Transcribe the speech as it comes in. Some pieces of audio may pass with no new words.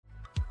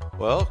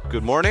Well,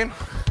 good morning.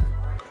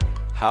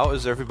 How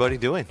is everybody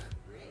doing?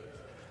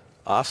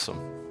 Awesome.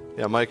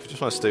 Yeah, Mike, you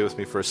just want to stay with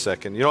me for a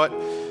second. You know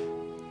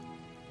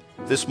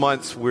what? This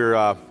month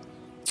we're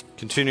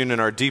continuing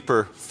in our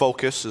deeper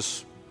focus,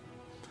 as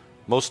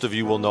most of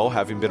you will know,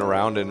 having been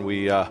around, and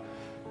we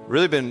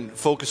really been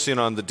focusing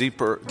on the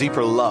deeper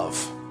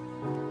love,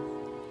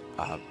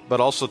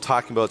 but also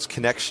talking about its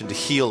connection to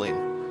healing,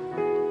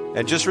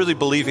 and just really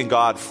believing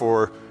God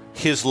for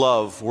His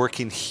love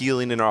working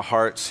healing in our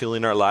hearts,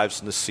 healing our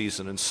lives in this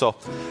season. And so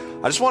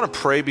I just want to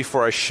pray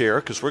before I share,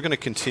 because we're going to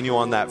continue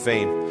on that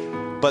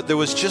vein. But there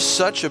was just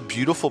such a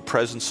beautiful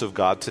presence of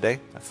God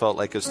today, I felt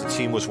like, as the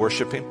team was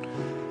worshiping.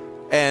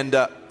 And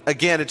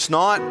again, it's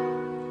not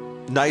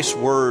nice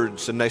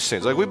words and nice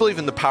things. Like, we believe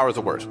in the power of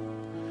the word.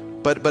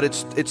 But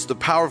it's the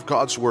power of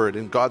God's word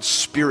and God's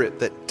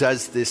spirit that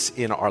does this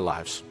in our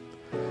lives.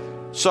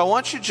 So I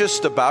want you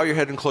just to bow your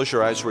head and close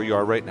your eyes where you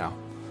are right now.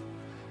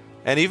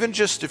 And even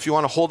just if you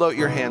want to hold out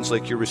your hands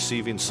like you're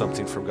receiving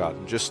something from God.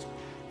 And just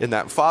in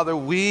that, Father,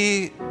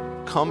 we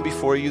come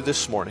before you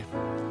this morning.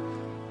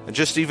 And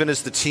just even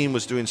as the team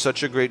was doing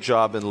such a great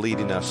job in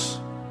leading us,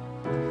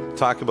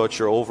 talking about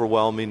your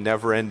overwhelming,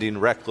 never-ending,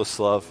 reckless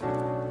love,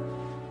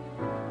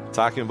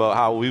 talking about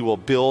how we will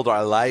build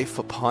our life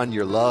upon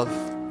your love,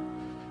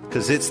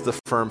 because it's the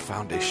firm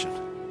foundation.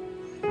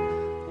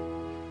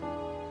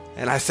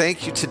 And I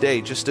thank you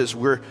today, just as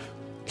we're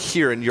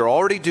here, and you're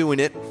already doing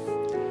it,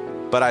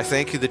 but I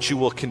thank you that you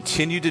will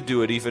continue to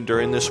do it even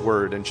during this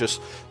word, and just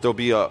there'll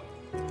be a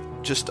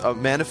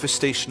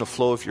manifestation, a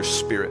flow of your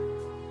spirit.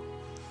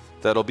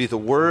 That'll be the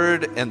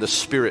word and the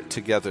spirit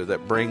together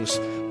that brings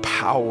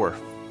power.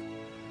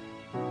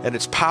 And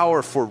it's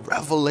power for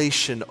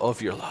revelation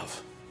of your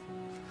love.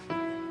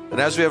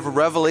 And as we have a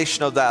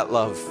revelation of that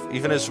love,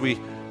 even as we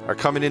are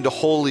coming into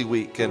Holy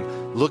Week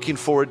and looking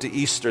forward to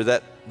Easter,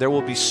 that there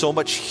will be so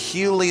much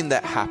healing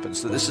that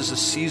happens, that this is a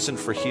season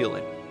for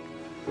healing.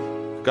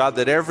 God,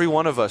 that every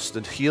one of us, the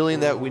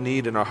healing that we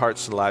need in our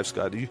hearts and lives,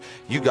 God,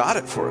 you got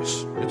it for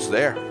us. It's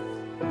there.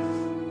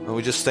 And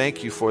we just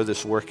thank you for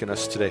this work in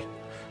us today.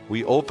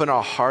 We open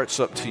our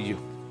hearts up to you.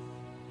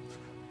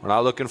 We're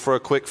not looking for a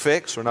quick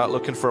fix. We're not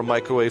looking for a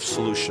microwave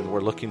solution. We're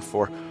looking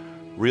for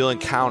real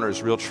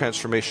encounters, real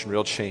transformation,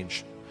 real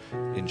change.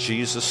 In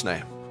Jesus'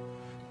 name.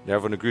 And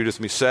everyone agreed with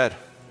me said,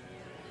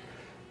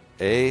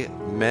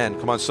 amen.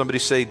 Come on, somebody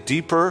say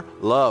deeper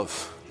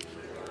love.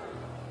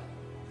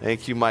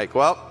 Thank you, Mike.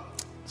 Well,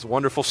 it's a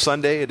wonderful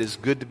Sunday. It is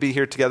good to be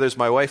here together. As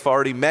my wife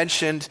already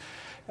mentioned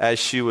as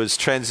she was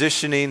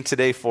transitioning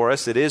today for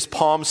us, it is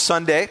Palm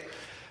Sunday.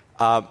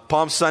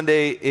 Palm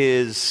Sunday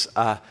is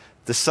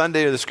the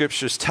Sunday of the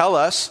Scriptures tell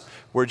us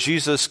where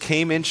Jesus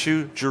came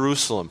into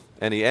Jerusalem.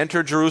 And he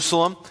entered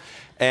Jerusalem,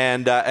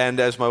 and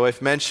as my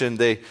wife mentioned,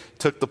 they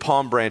took the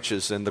palm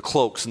branches and the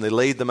cloaks, and they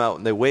laid them out,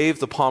 and they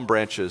waved the palm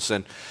branches,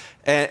 and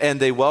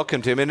they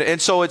welcomed him.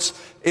 And so it's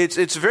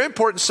a very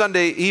important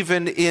Sunday,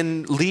 even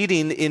in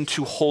leading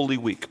into Holy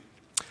Week.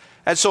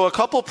 And so a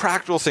couple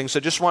practical things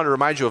I just want to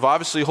remind you of.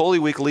 Obviously, Holy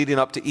Week leading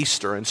up to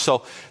Easter. And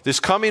so this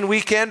coming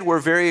weekend, we're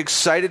very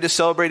excited to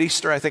celebrate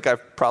Easter. I think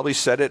I've probably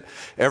said it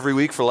every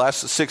week for the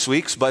last 6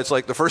 weeks, but it's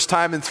like the first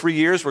time in 3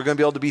 years we're going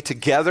to be able to be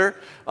together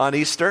on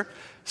Easter.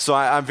 So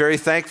I'm very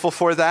thankful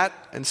for that.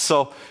 And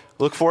so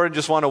look forward and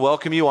just want to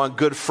welcome you on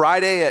Good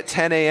Friday at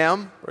 10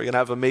 a.m. We're going to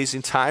have an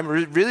amazing time.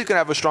 We're really going to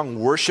have a strong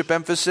worship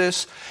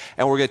emphasis,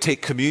 and we're going to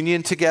take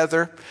communion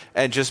together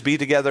and just be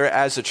together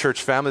as a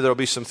church family. There'll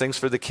be some things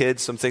for the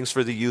kids, some things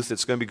for the youth.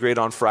 It's going to be great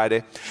on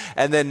Friday.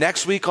 And then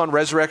next week on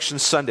Resurrection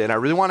Sunday, and I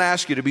really want to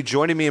ask you to be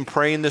joining me in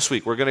praying this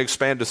week. We're going to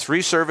expand to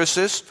 3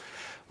 services.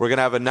 We're going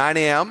to have a 9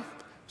 a.m.,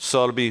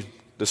 so it'll be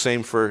the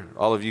same for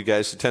all of you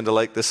guys who tend to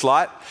like this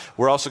slot.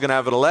 We're also going to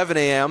have an 11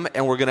 a.m.,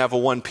 and we're going to have a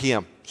 1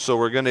 p.m. So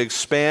we're going to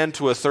expand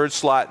to a third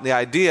slot. And the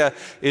idea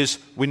is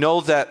we know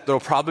that there'll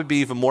probably be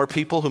even more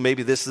people who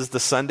maybe this is the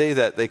Sunday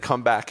that they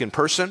come back in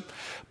person.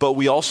 But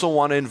we also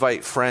want to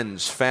invite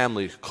friends,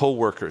 family,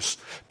 co-workers,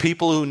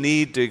 people who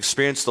need to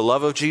experience the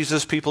love of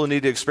Jesus, people who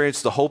need to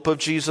experience the hope of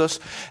Jesus.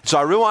 So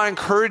I really want to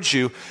encourage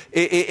you.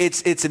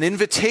 It's an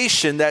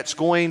invitation that's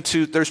going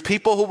to, there's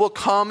people who will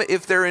come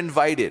if they're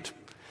invited.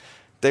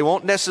 They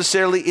won't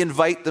necessarily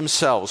invite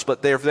themselves,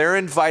 but if they're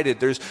invited,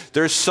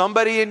 there's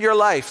somebody in your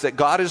life that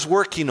God is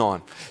working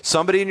on,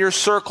 somebody in your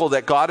circle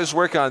that God is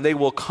working on. They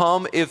will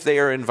come if they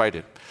are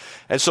invited.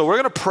 And so we're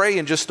going to pray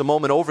in just a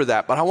moment over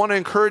that, but I want to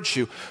encourage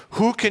you,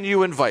 who can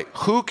you invite?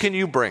 Who can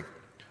you bring?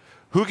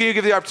 Who can you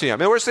give the opportunity? I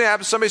mean, worst thing that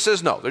happens, somebody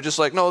says no. They're just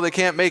like, no, they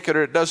can't make it,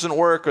 or it doesn't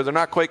work, or they're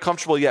not quite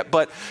comfortable yet.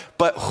 But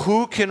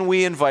who can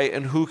we invite,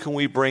 and who can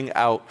we bring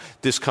out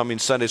this coming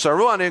Sunday? So I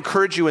really want to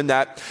encourage you in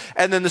that.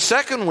 And then the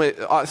second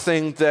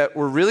thing that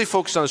we're really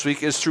focused on this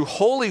week is through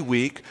Holy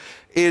Week,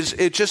 is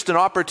it's just an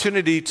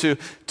opportunity to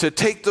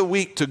take the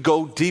week to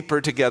go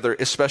deeper together,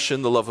 especially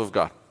in the love of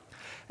God.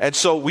 And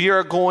so we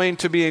are going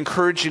to be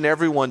encouraging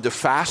everyone to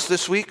fast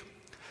this week.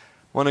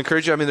 I want to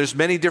encourage you. I mean, there's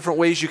many different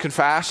ways you can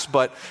fast,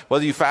 but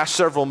whether you fast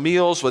several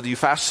meals, whether you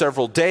fast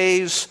several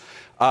days,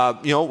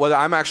 whether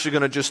I'm actually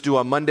going to just do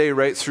a Monday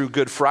right through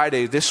Good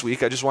Friday this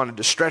week. I just wanted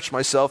to stretch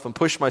myself and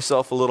push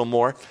myself a little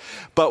more.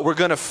 But we're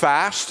going to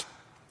fast.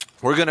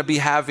 We're going to be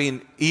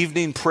having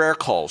evening prayer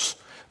calls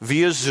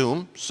via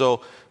Zoom.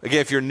 So again,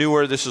 if you're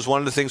newer, this is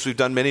one of the things we've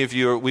done. Many of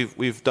you,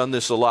 we've done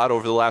this a lot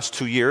over the last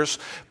 2 years.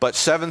 But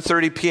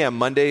 7:30 p.m.,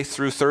 Monday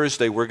through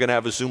Thursday, we're going to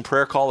have a Zoom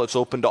prayer call. It's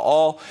open to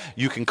all.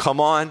 You can come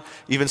on.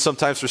 Even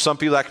sometimes for some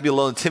people, that can be a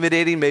little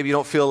intimidating. Maybe you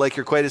don't feel like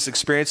you're quite as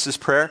experienced as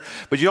prayer.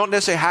 But you don't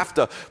necessarily have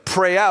to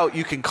pray out.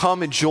 You can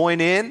come and join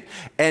in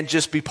and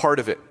just be part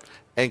of it,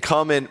 and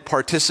come and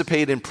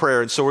participate in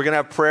prayer. And so we're going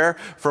to have prayer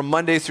from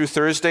Monday through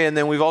Thursday, and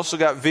then we've also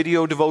got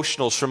video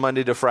devotionals from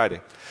Monday to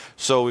Friday.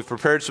 So we've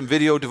prepared some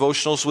video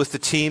devotionals with the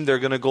team. They're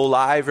going to go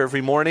live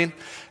every morning,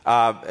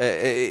 kind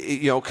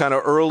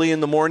of early in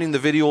the morning. The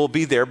video will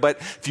be there. But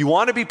if you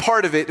want to be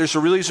part of it, there's a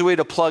really easy way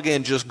to plug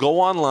in. Just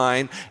go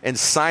online and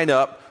sign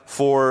up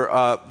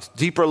for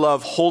Deeper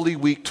Love Holy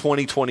Week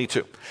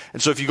 2022.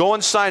 And so if you go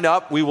and sign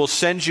up, we will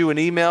send you an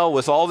email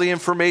with all the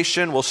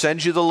information. We'll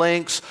send you the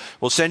links.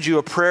 We'll send you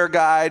a prayer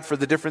guide for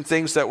the different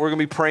things that we're going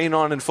to be praying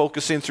on and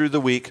focusing through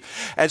the week.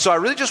 And so I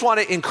really just want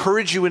to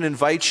encourage you and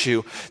invite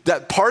you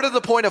that part of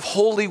the point of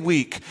Holy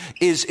Week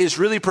is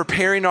really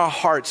preparing our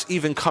hearts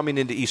even coming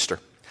into Easter.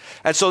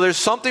 And so there's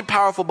something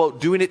powerful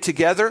about doing it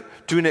together,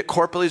 doing it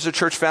corporately as a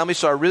church family.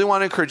 So I really want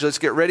to encourage you, let's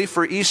get ready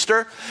for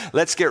Easter.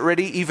 Let's get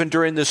ready even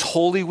during this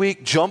Holy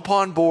Week. Jump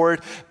on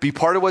board, be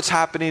part of what's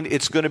happening.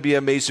 It's going to be an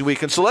amazing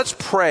week. And so let's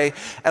pray,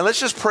 and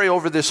let's just pray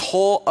over this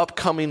whole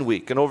upcoming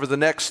week and over the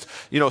next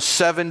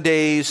 7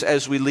 days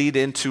as we lead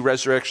into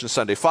Resurrection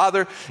Sunday.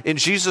 Father, in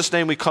Jesus'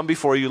 name we come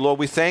before you. Lord,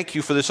 we thank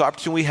you for this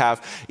opportunity we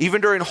have,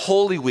 even during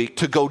Holy Week,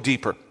 to go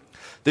deeper.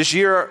 This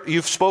year,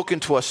 you've spoken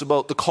to us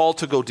about the call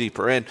to go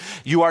deeper, and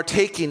you are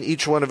taking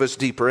each one of us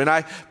deeper. And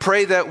I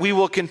pray that we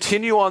will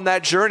continue on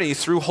that journey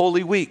through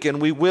Holy Week,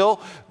 and we will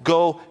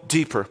go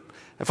deeper.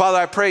 And Father,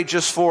 I pray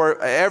just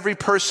for every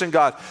person,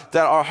 God,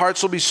 that our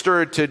hearts will be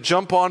stirred to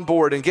jump on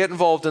board and get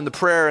involved in the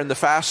prayer and the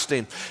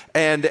fasting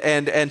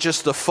and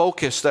just the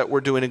focus that we're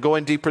doing and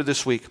going deeper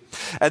this week.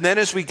 And then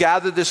as we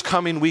gather this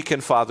coming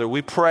weekend, Father,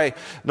 we pray,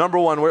 number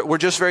one, we're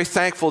just very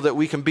thankful that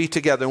we can be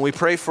together. And we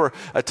pray for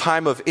a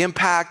time of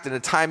impact and a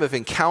time of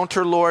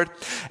encounter, Lord.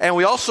 And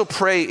we also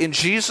pray in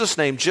Jesus'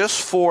 name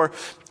just for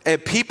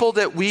people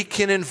that we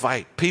can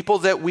invite, people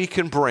that we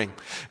can bring.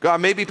 God,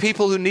 maybe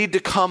people who need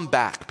to come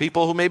back,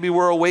 people who maybe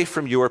were away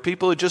from you, or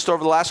people who just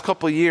over the last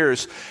couple of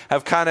years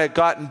have kind of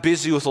gotten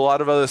busy with a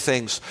lot of other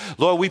things.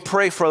 Lord, we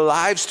pray for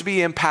lives to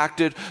be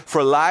impacted,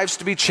 for lives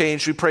to be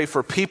changed. We pray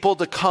for people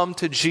to come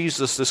to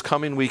Jesus this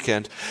coming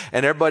weekend.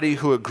 And everybody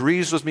who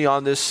agrees with me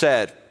on this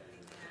said,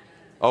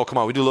 oh, come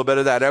on, we do a little better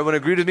of that. Everyone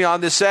agreed with me on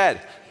this said?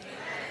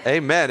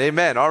 Amen,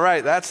 amen. All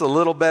right, that's a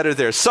little better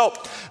there. So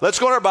let's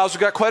go to our Bibles.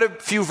 We've got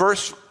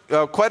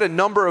quite a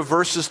number of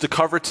verses to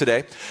cover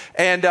today.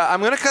 And I'm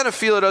going to kind of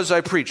feel it as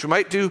I preach. We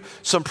might do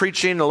some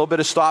preaching, a little bit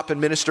of stop and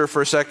minister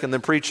for a second,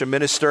 then preach and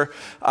minister.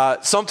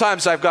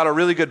 Sometimes I've got a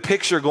really good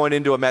picture going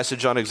into a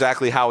message on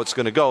exactly how it's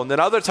going to go. And then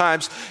other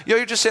times,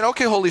 you're just saying,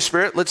 okay, Holy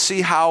Spirit, let's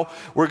see how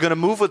we're going to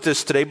move with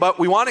this today. But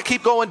we want to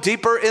keep going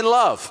deeper in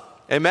love.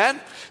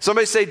 Amen?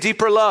 Somebody say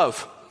deeper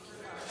love.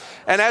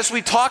 And as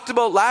we talked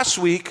about last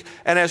week,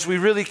 and as we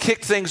really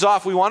kicked things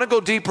off, we want to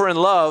go deeper in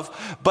love,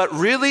 but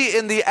really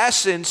in the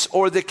essence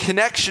or the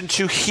connection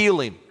to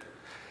healing.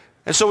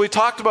 And so we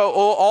talked about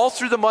all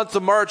through the month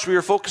of March, we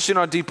were focusing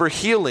on deeper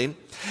healing,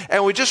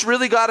 and we just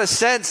really got a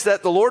sense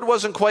that the Lord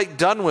wasn't quite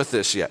done with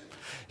this yet.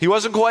 He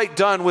wasn't quite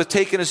done with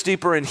taking us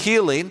deeper in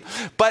healing,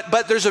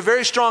 but there's a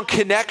very strong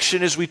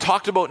connection, as we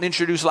talked about and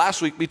introduced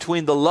last week,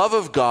 between the love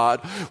of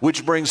God,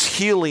 which brings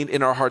healing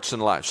in our hearts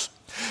and lives.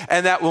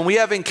 And that when we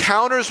have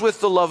encounters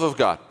with the love of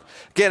God,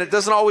 again, it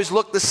doesn't always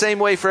look the same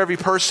way for every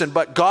person,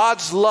 but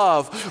God's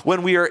love,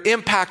 when we are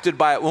impacted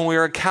by it, when we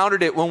are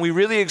encountered it, when we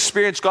really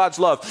experience God's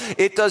love,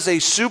 it does a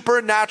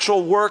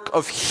supernatural work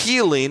of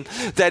healing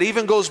that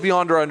even goes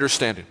beyond our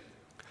understanding.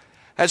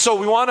 And so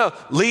we want to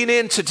lean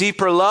into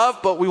deeper love,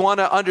 but we want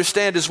to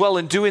understand as well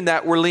in doing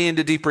that, we're leaning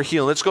into deeper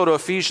healing. Let's go to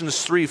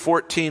Ephesians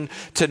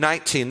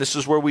 3:14-19. This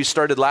is where we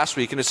started last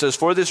week. And it says,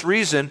 for this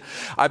reason,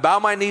 I bow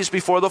my knees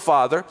before the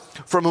Father,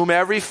 from whom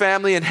every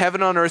family in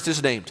heaven and earth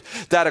is named,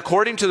 that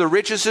according to the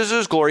riches of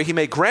his glory, he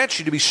may grant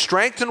you to be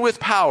strengthened with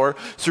power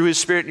through his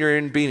Spirit in your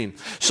inner being,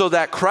 so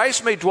that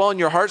Christ may dwell in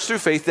your hearts through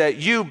faith, that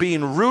you,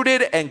 being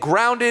rooted and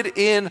grounded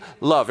in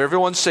love.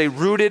 Everyone say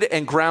rooted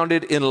and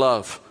grounded in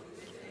love.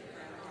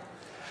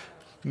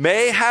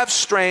 May have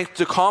strength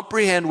to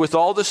comprehend with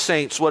all the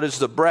saints what is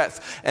the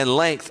breadth and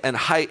length and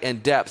height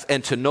and depth,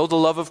 and to know the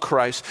love of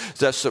Christ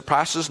that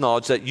surpasses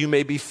knowledge, that you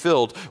may be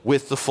filled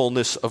with the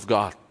fullness of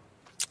God.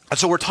 And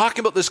so we're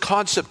talking about this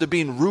concept of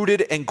being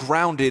rooted and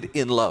grounded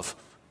in love.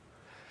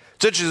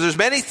 It's interesting. There's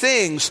many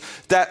things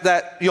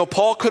that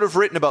Paul could have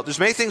written about. There's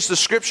many things the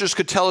scriptures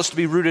could tell us to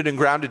be rooted and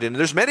grounded in.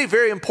 There's many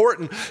very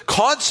important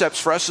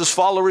concepts for us as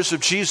followers of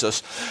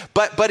Jesus.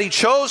 But he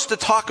chose to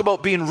talk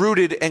about being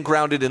rooted and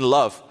grounded in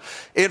love.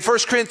 In 1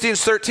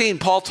 Corinthians 13,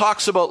 Paul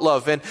talks about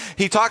love, and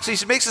he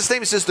makes a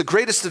statement. He says, the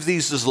greatest of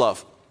these is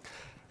love.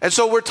 And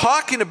so we're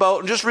talking about,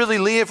 and just really,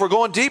 Lee, if we're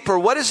going deeper,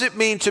 what does it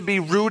mean to be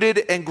rooted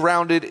and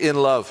grounded in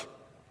love?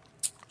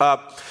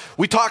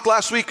 We talked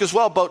last week as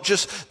well about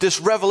just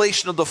this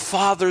revelation of the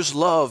Father's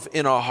love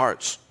in our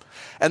hearts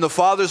and the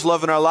Father's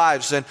love in our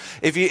lives. And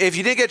if you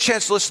didn't get a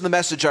chance to listen to the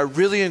message, I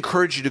really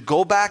encourage you to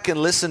go back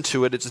and listen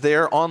to it. It's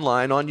there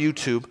online on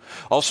YouTube,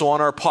 also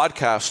on our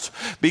podcast,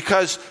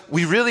 because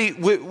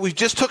we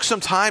just took some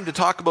time to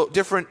talk about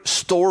different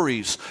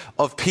stories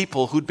of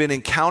people who'd been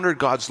encountered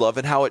God's love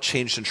and how it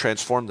changed and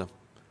transformed them.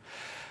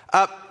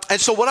 And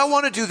so what I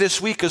want to do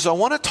this week is I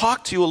want to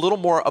talk to you a little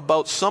more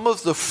about some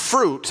of the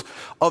fruit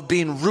of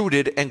being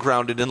rooted and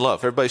grounded in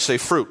love. Everybody say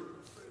fruit.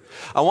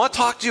 I want to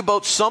talk to you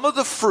about some of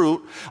the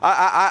fruit.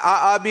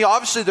 I mean,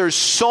 obviously there's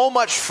so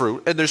much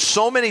fruit and there's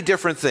so many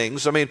different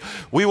things. I mean,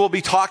 we will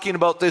be talking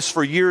about this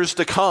for years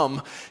to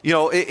come. You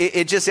know,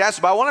 it just asks,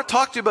 but I want to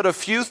talk to you about a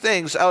few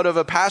things out of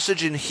a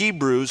passage in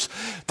Hebrews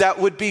that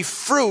would be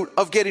fruit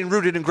of getting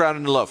rooted and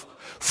grounded in love.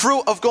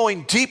 Fruit of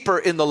going deeper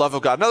in the love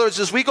of God. In other words,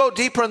 as we go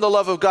deeper in the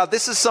love of God,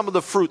 this is some of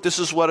the fruit. This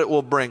is what it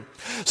will bring.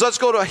 So let's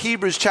go to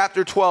Hebrews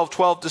chapter 12,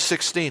 12 to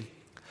 16.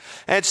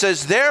 And it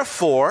says,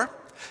 therefore,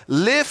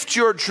 lift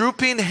your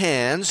drooping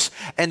hands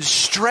and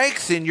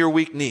strengthen your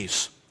weak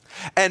knees,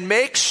 and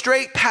make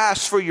straight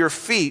paths for your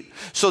feet,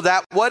 so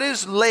that what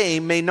is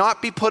lame may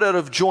not be put out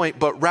of joint,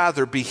 but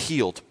rather be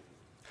healed.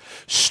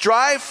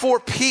 Strive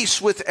for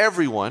peace with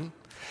everyone,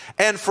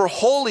 and for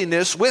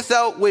holiness,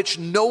 without which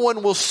no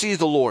one will see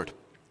the Lord.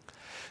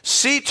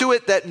 See to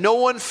it that no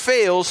one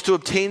fails to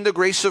obtain the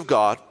grace of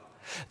God,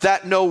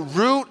 that no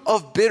root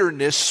of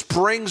bitterness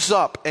springs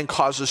up and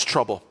causes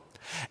trouble,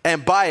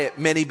 and by it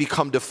many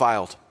become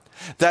defiled.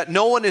 That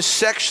no one is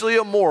sexually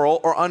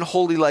immoral or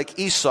unholy like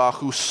Esau,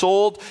 who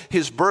sold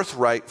his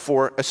birthright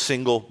for a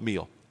single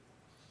meal.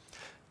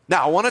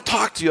 Now, I want to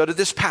talk to you out of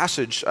this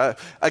passage.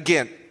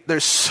 Again,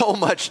 there's so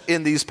much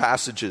in these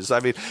passages. I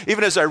mean,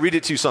 even as I read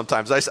it to you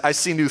sometimes, I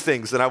see new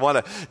things, and I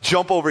want to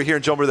jump over here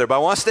and jump over there. But I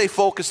want to stay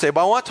focused today.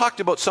 But I want to talk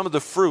to you about some of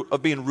the fruit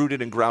of being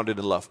rooted and grounded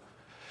in love.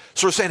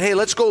 So we're saying, hey,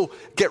 let's go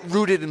get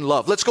rooted in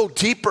love. Let's go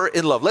deeper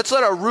in love. Let's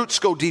let our roots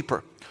go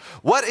deeper.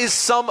 What is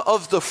some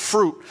of the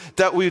fruit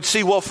that we would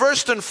see? Well,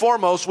 first and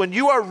foremost, when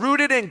you are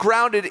rooted and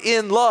grounded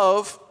in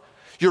love,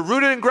 you're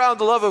rooted and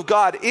grounded in the love of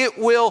God, it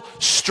will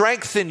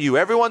strengthen you.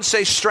 Everyone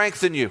say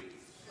strengthen you.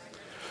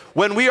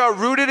 When we are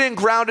rooted and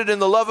grounded in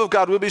the love of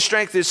God, we'll be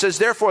strengthened. It says,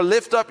 therefore,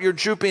 lift up your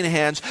drooping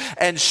hands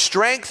and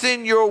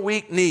strengthen your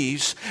weak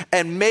knees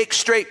and make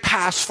straight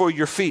paths for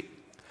your feet.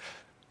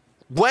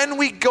 When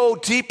we go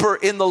deeper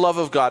in the love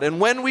of God and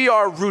when we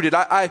are rooted,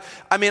 I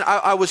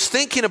was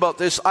thinking about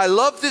this. I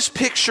love this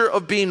picture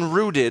of being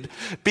rooted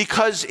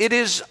because it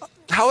is,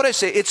 how would I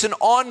say, it's an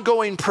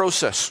ongoing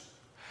process.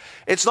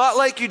 It's not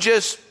like you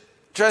just, I'm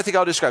trying to think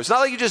how to describe it. It's not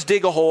like you just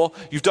dig a hole,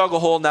 you've dug a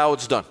hole, now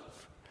it's done.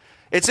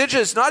 It's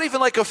interesting. It's not even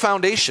like a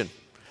foundation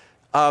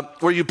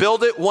where you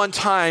build it one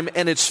time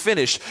and it's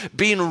finished.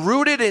 Being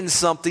rooted in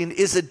something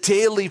is a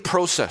daily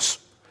process.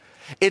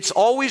 It's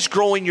always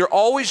growing. You're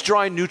always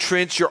drawing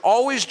nutrients. You're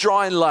always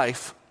drawing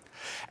life.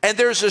 And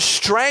there's a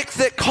strength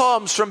that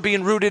comes from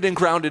being rooted and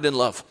grounded in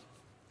love.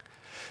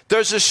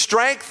 There's a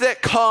strength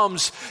that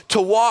comes to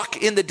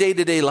walk in the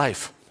day-to-day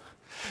life.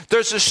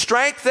 There's a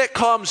strength that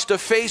comes to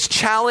face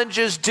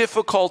challenges,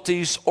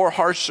 difficulties, or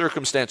harsh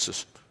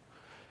circumstances.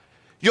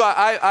 You know,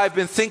 I've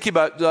been thinking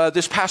about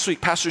this past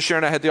week, Pastor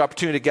Sharon and I had the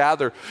opportunity to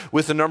gather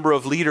with a number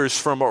of leaders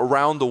from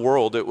around the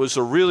world. It was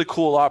a really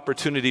cool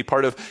opportunity,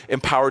 part of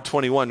Empower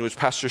 21, which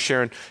Pastor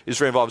Sharon is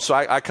very involved in. So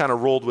I kind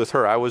of rolled with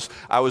her. I was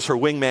her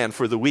wingman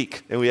for the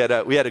week, and we had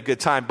a good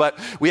time. But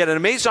we had an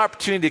amazing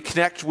opportunity to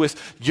connect with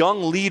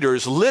young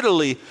leaders,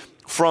 literally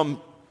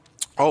from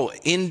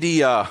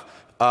India,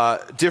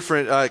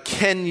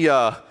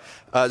 Kenya,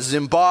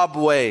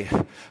 Zimbabwe.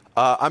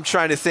 I'm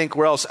trying to think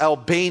where else.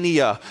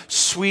 Albania,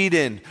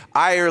 Sweden,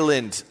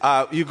 Ireland.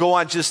 You go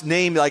on, just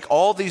name like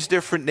all these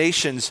different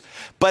nations.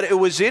 But it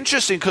was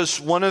interesting because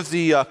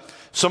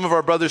some of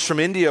our brothers from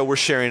India were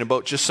sharing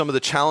about just some of the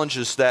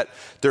challenges that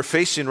they're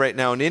facing right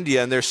now in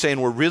India. And they're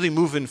saying we're really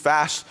moving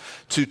fast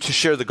to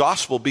share the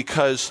gospel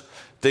because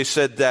they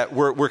said that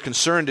we're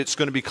concerned it's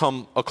going to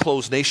become a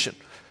closed nation,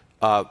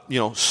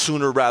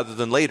 sooner rather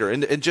than later.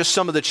 And just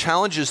some of the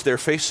challenges they're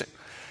facing.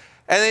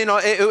 And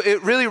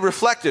it really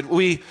reflected.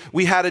 We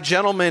had a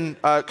gentleman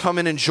come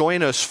in and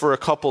join us for a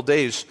couple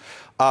days,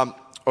 a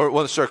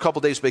couple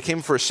days, but he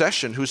came for a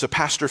session. Who's a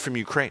pastor from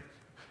Ukraine,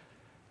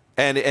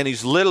 and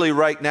he's literally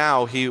right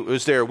now. He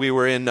was there. We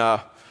were in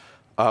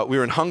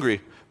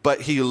Hungary,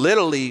 but he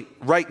literally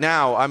right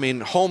now. I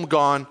mean, home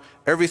gone,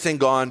 everything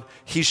gone.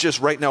 He's just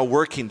right now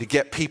working to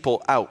get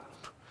people out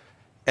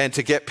and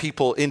to get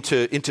people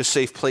into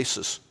safe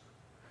places.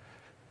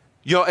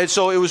 And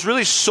so it was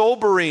really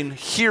sobering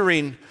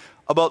hearing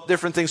about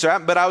different things that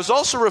happen. But I was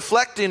also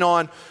reflecting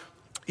on,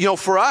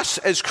 for us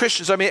as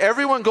Christians, I mean,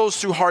 everyone goes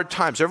through hard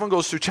times. Everyone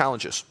goes through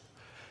challenges.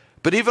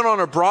 But even on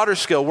a broader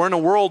scale, we're in a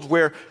world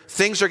where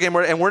things are getting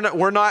more, and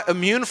we're not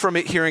immune from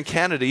it here in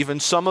Canada.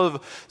 Even some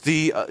of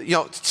the,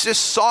 it's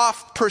just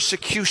soft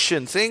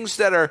persecution, things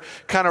that are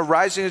kind of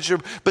rising.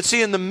 But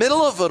see, in the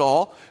middle of it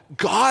all,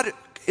 God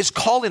is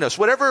calling us.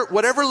 Whatever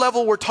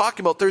level we're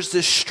talking about, there's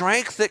this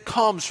strength that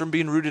comes from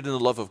being rooted in the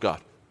love of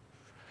God.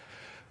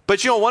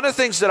 But one of the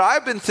things that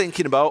I've been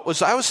thinking about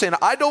was I was saying,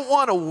 I don't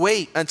want to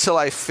wait until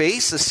I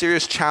face a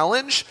serious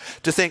challenge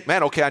to think,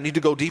 man, okay, I need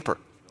to go deeper.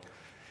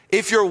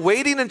 If you're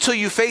waiting until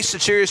you face a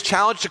serious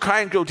challenge to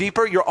try and go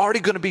deeper, you're already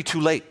going to be too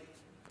late.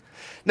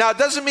 Now, it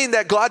doesn't mean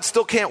that God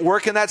still can't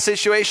work in that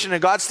situation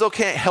and God still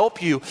can't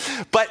help you.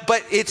 But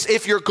it's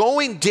if you're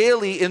going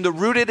daily in the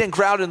rooted and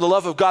grounded in the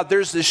love of God,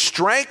 there's this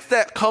strength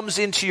that comes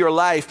into your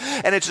life.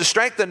 And it's a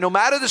strength that no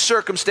matter the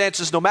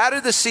circumstances, no matter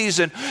the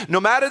season,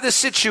 no matter the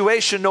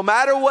situation, no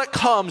matter what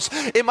comes,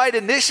 it might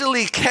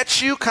initially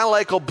catch you kind of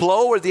like a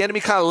blow where the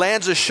enemy kind of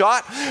lands a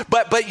shot.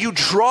 But you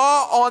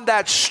draw on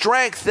that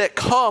strength that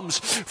comes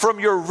from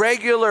your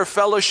regular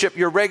fellowship,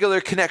 your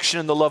regular connection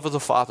in the love of the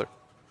Father.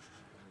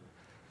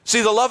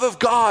 See, the love of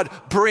God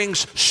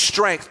brings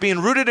strength, being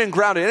rooted and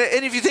grounded.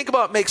 And if you think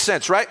about it, it makes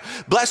sense, right?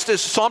 Blessed is,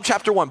 Psalm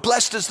chapter 1,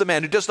 blessed is the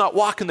man who does not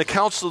walk in the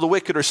counsel of the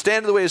wicked or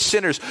stand in the way of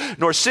sinners,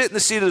 nor sit in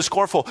the seat of the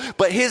scornful.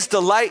 But his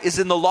delight is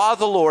in the law of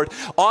the Lord.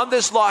 On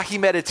this law he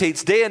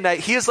meditates day and night.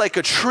 He is like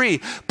a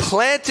tree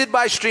planted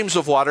by streams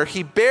of water.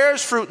 He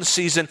bears fruit in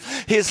season.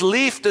 His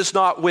leaf does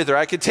not wither.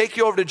 I could take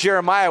you over to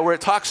Jeremiah where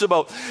it talks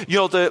about,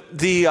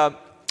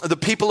 the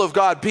people of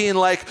God being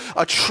like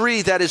a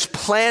tree that is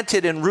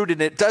planted and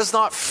rooted. It does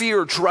not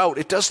fear drought.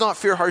 It does not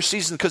fear harsh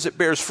season because it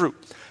bears fruit.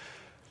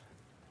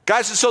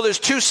 Guys, and so there's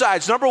two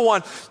sides. Number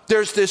one,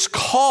 there's this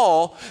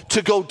call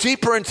to go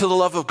deeper into the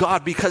love of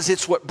God because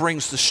it's what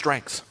brings the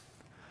strength.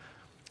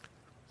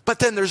 But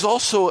then there's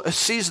also a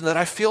season that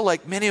I feel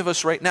like many of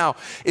us right now,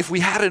 if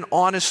we had an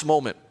honest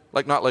moment,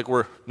 not like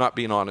we're not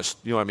being honest,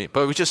 you know what I mean?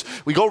 But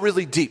we go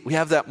really deep. We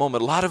have that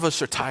moment. A lot of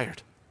us are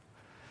tired.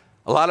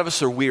 A lot of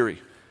us are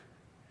weary.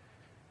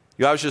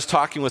 I was just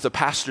talking with a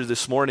pastor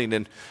this morning,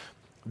 and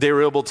they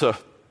were able to,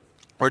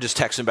 we're just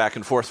texting back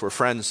and forth, we're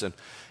friends, and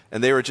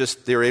they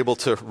were able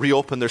to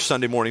reopen their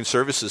Sunday morning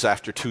services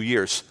after 2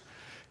 years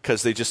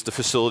because the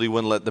facility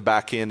wouldn't let them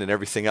back in and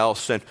everything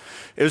else. And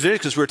it was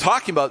interesting because we were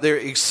talking about, they're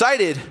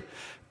excited,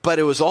 but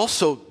it was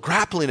also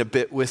grappling a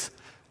bit with,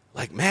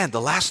 like, man,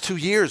 the last 2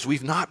 years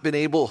we've not been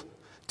able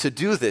to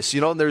do this,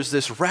 and there's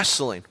this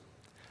wrestling.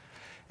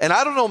 And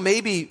I don't know,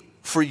 maybe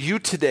for you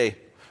today,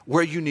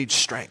 where you need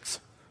strength.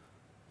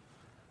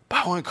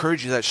 But I want to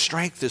encourage you that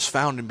strength is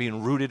found in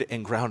being rooted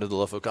and grounded in the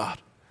love of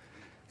God.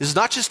 This is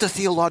not just a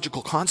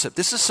theological concept.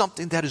 This is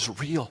something that is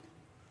real.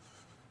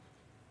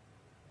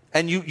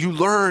 And you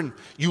learn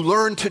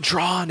to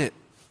draw on it.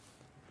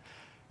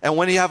 And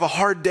when you have a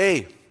hard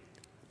day,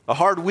 a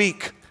hard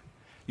week,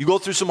 you go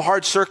through some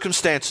hard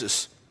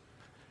circumstances,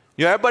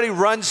 everybody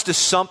runs to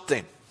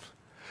something.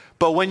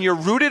 But when you're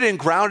rooted and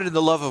grounded in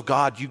the love of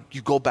God,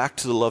 you go back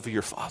to the love of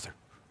your Father.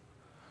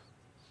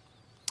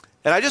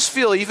 And I just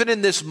feel even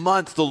in this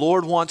month, the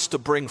Lord wants to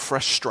bring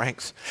fresh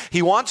strength.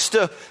 He wants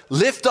to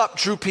lift up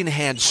drooping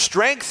hands,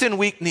 strengthen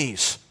weak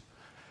knees.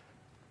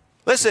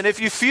 Listen,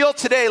 if you feel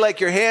today like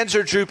your hands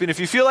are drooping,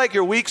 if you feel like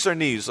your weak or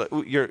knees,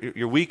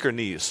 your weak or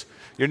knees,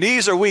 your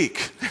knees are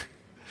weak.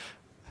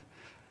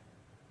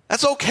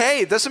 That's okay.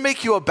 It doesn't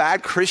make you a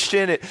bad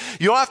Christian.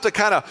 You don't have to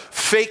kind of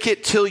fake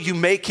it till you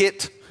make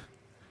it.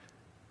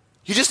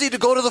 You just need to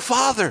go to the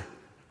Father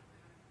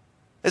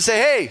and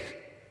say, hey,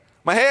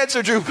 my hands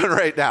are drooping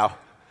right now.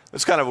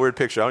 It's kind of a weird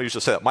picture. I don't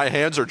usually say that. My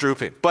hands are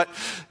drooping. But,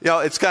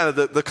 it's kind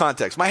of the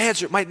context.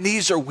 My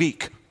knees are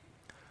weak.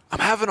 I'm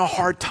having a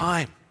hard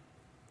time.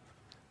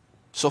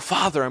 So,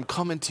 Father, I'm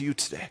coming to you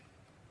today.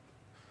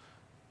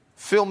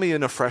 Fill me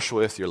in a fresh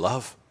way with your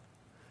love.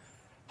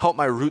 Help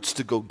my roots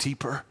to go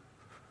deeper.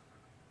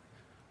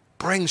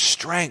 Bring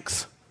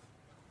strength.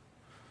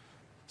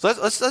 So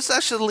let's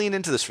actually lean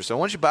into this for a second. I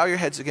want you to bow your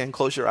heads again,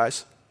 close your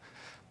eyes.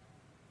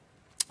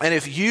 And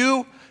if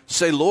you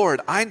say,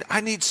 Lord,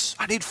 I need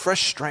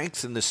fresh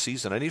strength in this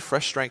season. I need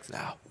fresh strength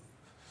now.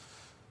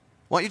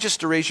 I want you just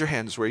to raise your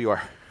hands where you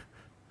are.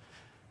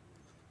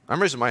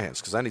 I'm raising my hands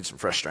because I need some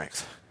fresh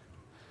strength.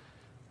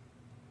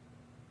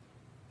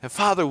 And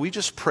Father, we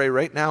just pray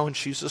right now in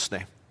Jesus'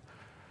 name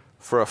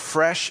for a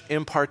fresh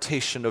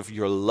impartation of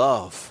your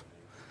love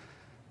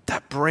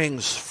that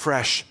brings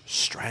fresh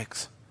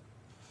strength.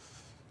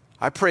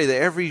 I pray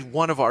that every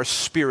one of our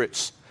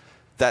spirits,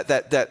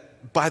 that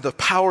by the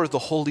power of the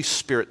Holy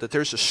Spirit, that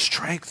there's a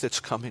strength that's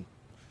coming.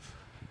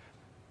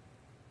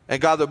 And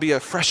God, there'll be a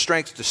fresh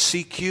strength to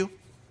seek you,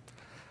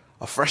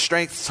 a fresh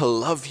strength to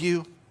love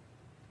you,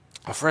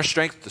 a fresh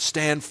strength to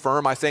stand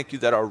firm. I thank you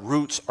that our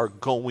roots are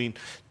going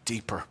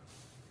deeper.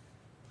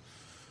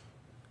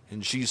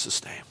 In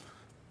Jesus' name.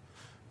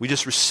 We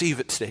just receive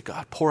it today,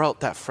 God. Pour out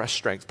that fresh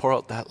strength. Pour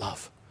out that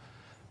love.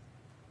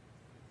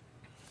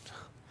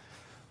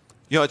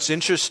 It's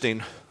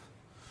interesting.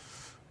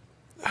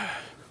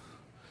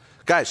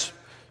 Guys,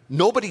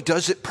 nobody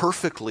does it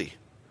perfectly,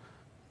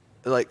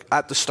 like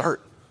at the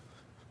start.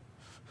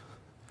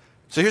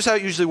 So here's how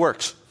it usually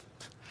works.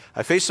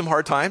 I face some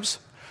hard times.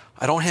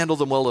 I don't handle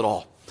them well at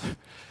all.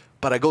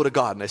 But I go to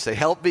God and I say,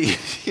 help me,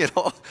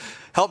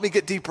 help me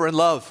get deeper in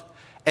love.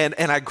 And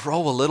I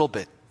grow a little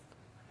bit.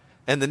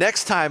 And the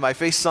next time I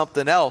face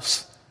something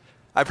else,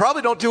 I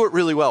probably don't do it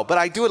really well, but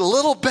I do it a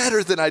little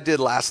better than I did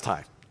last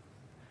time.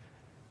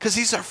 Because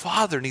he's our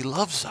Father and he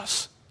loves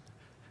us.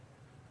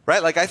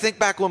 Right? Like I think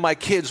back when my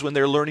kids, when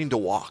they're learning to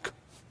walk.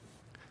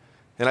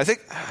 And I'm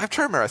trying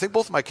to remember, I think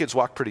both of my kids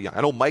walked pretty young.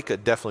 I know Micah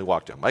definitely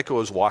walked young. Micah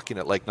was walking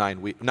at like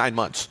 9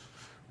 months.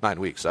 9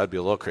 weeks, that'd be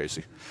a little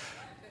crazy.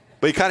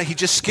 But he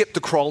just skipped the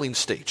crawling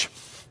stage.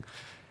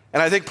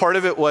 And I think part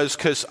of it was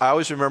because I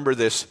always remember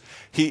this.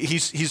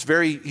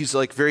 He's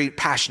like very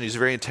passionate. He's a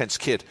very intense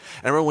kid.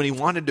 And I remember when he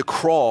wanted to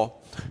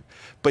crawl,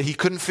 but he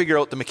couldn't figure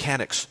out the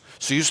mechanics.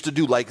 So he used to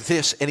do like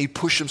this, and he'd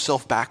push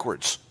himself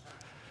backwards.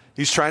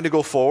 He's trying to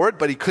go forward,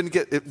 but he couldn't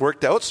get it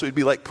worked out. So he'd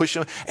be like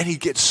pushing, and he'd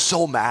get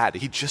so mad.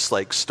 He'd just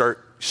like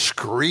start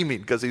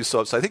screaming because he was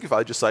so upset. I think if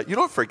I just thought,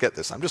 forget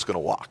this. I'm just going to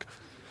walk.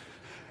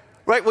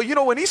 Right?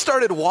 Well, when he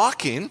started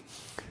walking,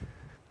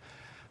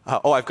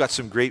 I've got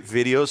some great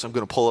videos I'm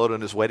going to pull out on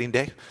his wedding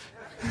day.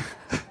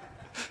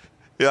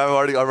 Yeah, I'm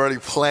already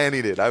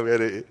planning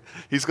it.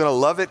 He's going to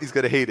love it. He's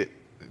going to hate it.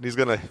 He's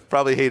going to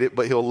probably hate it,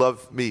 but he'll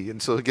love me,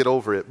 and so he'll get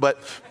over it. But,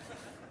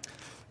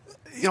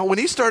 when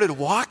he started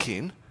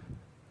walking,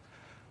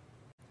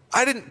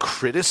 I didn't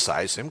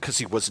criticize him because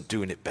he wasn't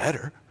doing it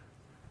better.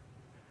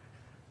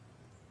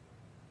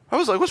 I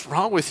was like, what's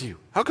wrong with you?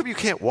 How come you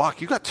can't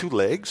walk? You got 2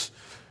 legs.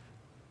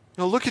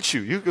 Look at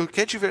you.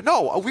 Can't you?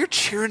 No, we're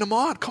cheering him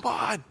on. Come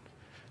on.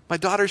 My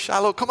daughter,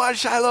 Shiloh. Come on,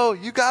 Shiloh.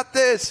 You got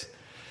this.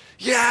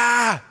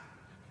 Yeah.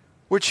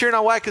 We're cheering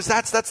on. Why? Because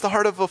that's the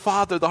heart of a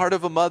father, the heart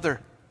of a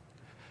mother.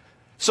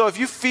 So if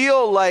you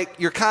feel like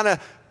you're kind of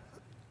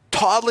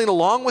toddling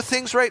along with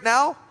things right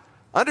now,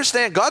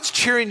 understand God's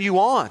cheering you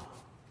on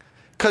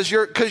because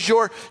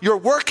you're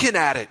working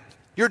at it.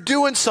 You're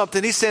doing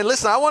something. He's saying,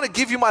 listen, I want to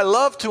give you my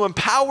love to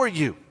empower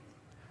you.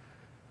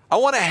 I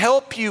want to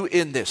help you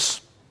in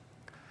this.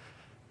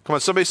 Come on,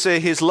 somebody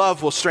say, his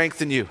love will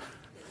strengthen you.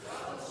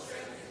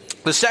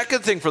 The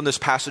second thing from this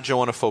passage I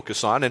want to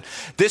focus on, and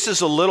this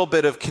is a little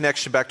bit of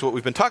connection back to what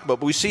we've been talking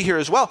about, but we see here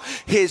as well,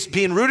 his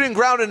being rooted and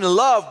grounded in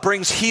love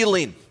brings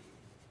healing.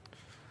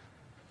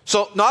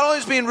 So not only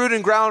is being rooted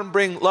and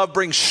grounded love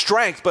brings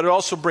strength, but it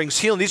also brings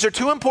healing. These are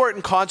 2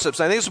 important concepts.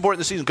 I think it's important in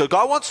this season because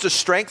God wants to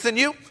strengthen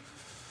you.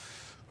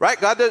 Right?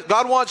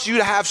 God wants you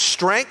to have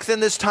strength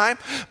in this time,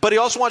 but he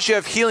also wants you to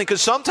have healing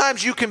because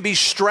sometimes you can be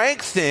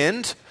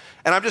strengthened.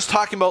 And I'm just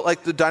talking about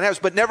like the dynamics,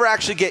 but never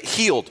actually get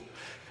healed.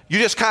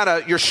 You're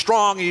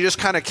strong, and you just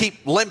kind of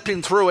keep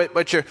limping through it,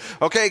 but you're,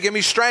 okay, give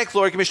me strength,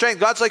 Lord, give me strength.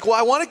 God's like, well,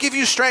 I want to give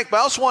you strength, but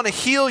I also want to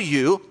heal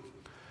you.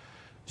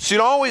 So you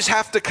don't always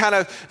have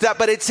to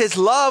but it's his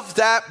love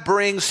that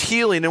brings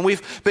healing. And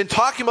we've been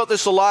talking about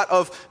this a lot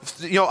of,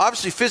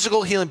 obviously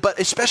physical healing, but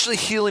especially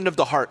healing of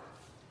the heart.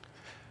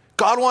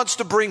 God wants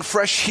to bring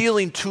fresh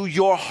healing to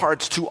your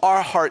hearts, to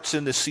our hearts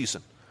in this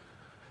season.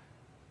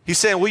 He's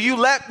saying, will you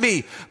let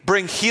me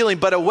bring healing?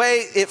 But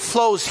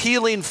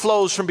healing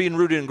flows from being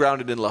rooted and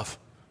grounded in love.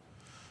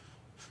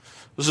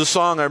 There's a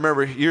song I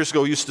remember years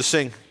ago, used to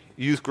sing,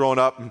 youth growing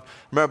up. And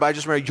I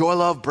just remember, your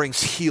love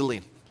brings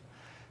healing.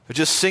 I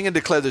just sing and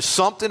declare, there's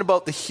something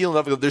about the healing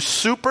of it. There's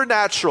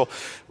supernatural.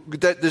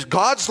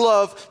 God's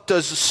love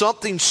does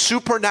something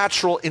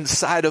supernatural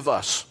inside of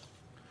us.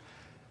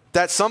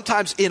 That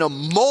sometimes in a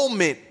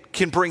moment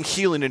can bring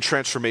healing and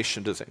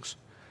transformation to things.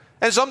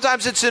 And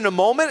sometimes it's in a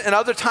moment, and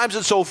other times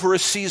it's over a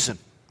season.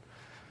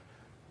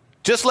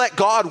 Just let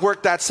God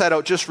work that set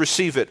out. Just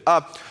receive it.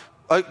 A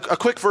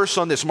quick verse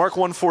on this, Mark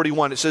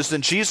 1:41. It says,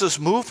 then Jesus,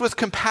 moved with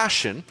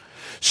compassion,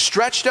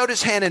 stretched out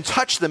his hand and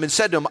touched them and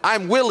said to them,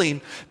 I'm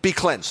willing, be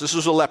cleansed. This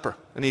was a leper.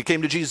 And he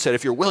came to Jesus and said,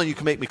 if you're willing, you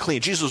can make me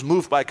clean. Jesus was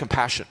moved by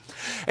compassion.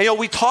 And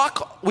we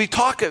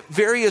talk at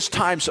various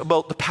times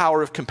about the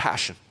power of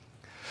compassion.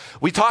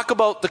 We talk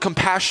about the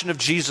compassion of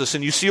Jesus,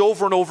 and you see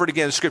over and over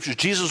again in Scripture,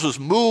 Jesus was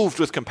moved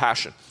with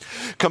compassion.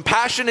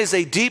 Compassion is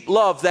a deep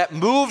love that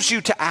moves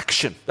you to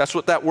action. That's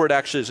what that word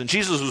actually is. And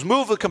Jesus was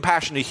moved with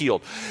compassion, he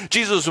healed.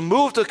 Jesus was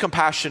moved with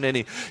compassion, and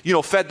he,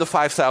 fed the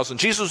 5,000.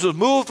 Jesus was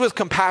moved with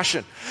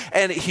compassion,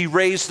 and he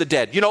raised the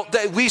dead.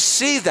 We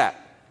see that.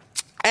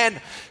 And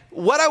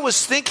what I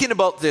was thinking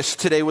about this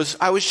today was,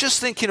 I was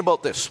just thinking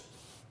about this.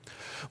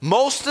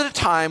 Most of the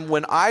time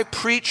when I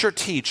preach or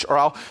teach, or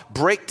I'll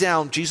break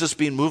down Jesus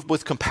being moved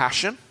with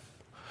compassion,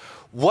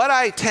 what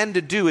I tend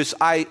to do is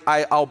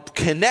I'll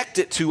connect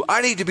it to, I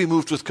need to be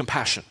moved with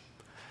compassion.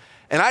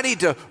 And I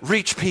need to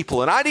reach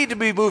people. And I need to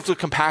be moved with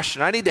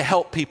compassion. I need to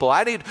help people.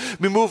 I need to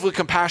be moved with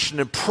compassion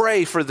and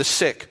pray for the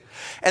sick.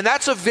 And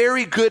that's a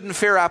very good and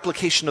fair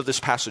application of this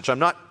passage. I'm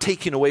not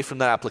taking away from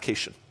that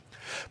application.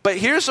 But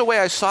here's the way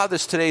I saw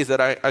this today that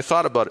I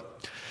thought about it.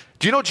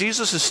 Do you know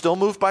Jesus is still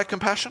moved by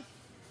compassion?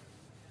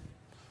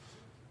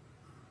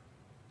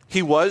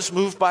 He was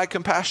moved by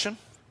compassion,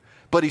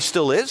 but he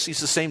still is.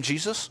 He's the same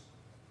Jesus.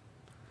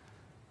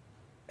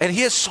 And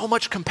he has so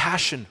much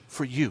compassion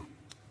for you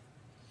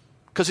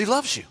because he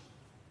loves you.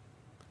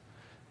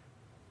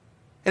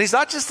 And he's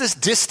not just this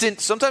distant,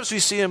 sometimes we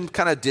see him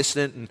kind of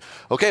distant and,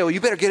 okay, well, you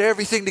better get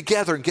everything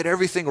together and get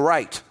everything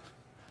right.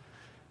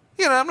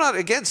 You know, I'm not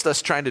against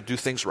us trying to do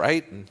things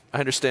right, and I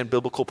understand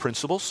biblical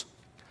principles.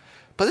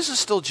 But this is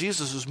still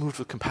Jesus who's moved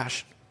with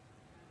compassion.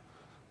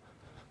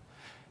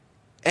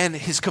 And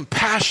his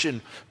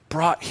compassion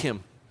brought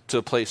him to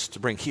a place to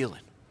bring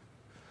healing.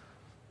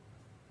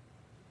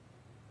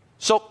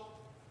 So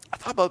I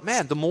thought about,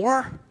 man, the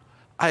more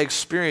I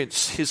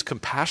experience his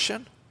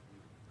compassion,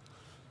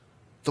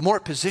 the more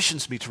it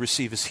positions me to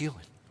receive his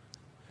healing.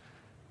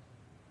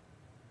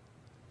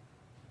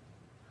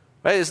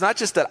 Right? It's not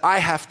just that I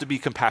have to be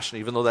compassionate,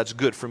 even though that's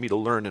good for me to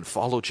learn and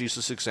follow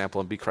Jesus' example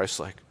and be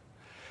Christ-like.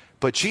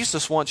 But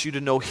Jesus wants you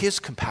to know his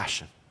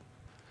compassion.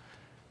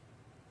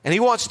 And he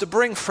wants to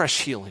bring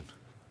fresh healing.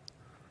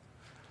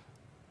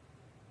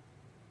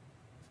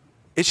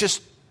 It's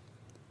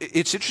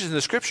interesting in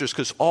the scriptures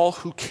because all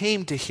who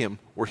came to him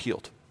were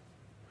healed.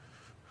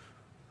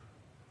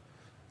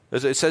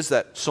 It says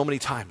that so many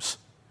times.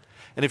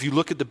 And if you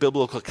look at the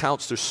biblical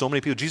accounts, there's so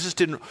many people. Jesus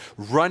didn't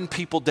run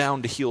people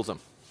down to heal them.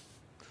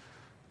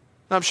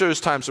 Now, I'm sure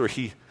there's times where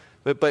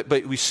but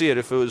we see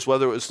it,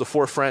 whether it was the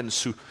 4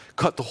 friends who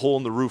cut the hole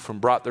in the roof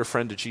and brought their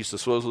friend to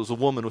Jesus, whether it was a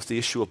woman with the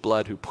issue of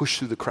blood who pushed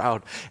through the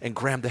crowd and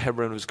grabbed the hem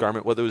of his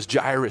garment, whether it was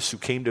Jairus who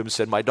came to him and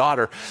said, my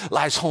daughter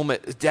lies home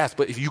at death,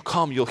 but if you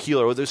come, you'll heal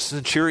her, or the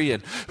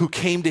centurion who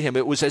came to him.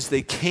 It was as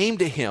they came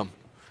to him,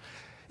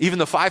 even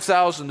the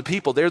 5,000, the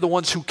people, they're the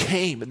ones who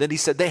came. And then he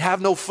said, they have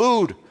no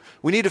food.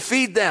 We need to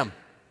feed them.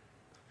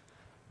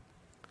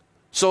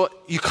 So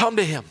you come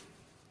to him.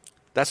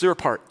 That's their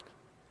part.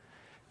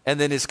 And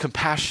then his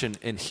compassion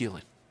and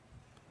healing.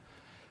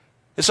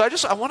 And so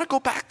I want to go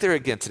back there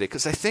again today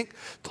because I think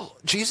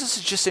Jesus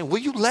is just saying, will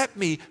you let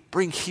me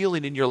bring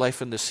healing in your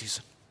life in this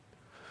season?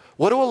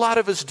 What do a lot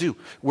of us do?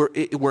 We're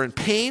in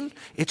pain,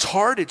 it's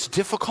hard, it's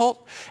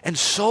difficult, and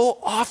so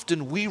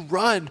often we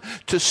run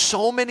to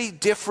so many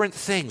different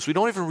things. We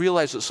don't even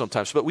realize it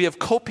sometimes, but we have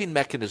coping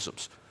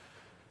mechanisms.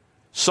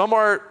 Some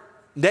are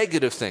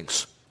negative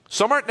things.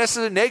 Some aren't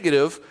necessarily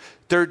negative.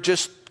 They're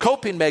just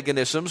coping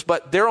mechanisms,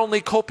 but they're only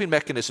coping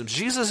mechanisms.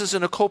 Jesus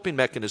isn't a coping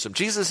mechanism.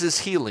 Jesus is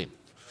healing.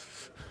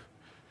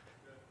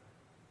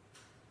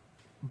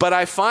 But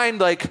I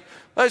find, like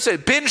I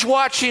said, binge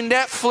watching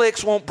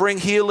Netflix won't bring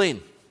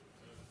healing.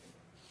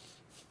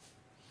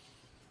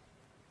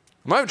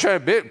 I'm not even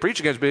trying to preach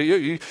against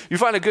it. You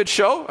find a good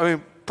show? I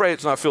mean, pray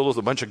it's not filled with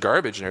a bunch of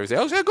garbage and everything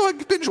else. Yeah, go ahead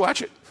and binge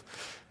watch it.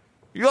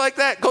 You like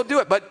that? Go do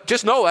it. But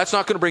just know that's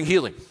not going to bring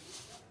healing.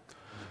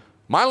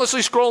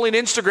 Mindlessly scrolling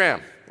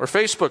Instagram or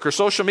Facebook or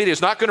social media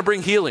is not going to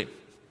bring healing.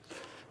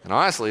 And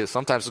honestly,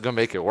 sometimes it's going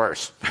to make it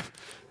worse.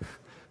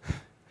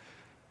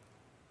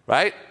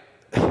 Right?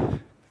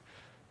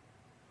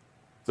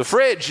 The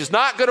fridge is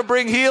not going to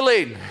bring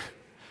healing.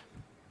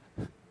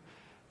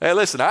 Hey,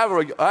 listen,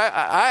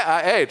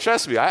 hey,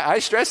 trust me, I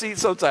stress eat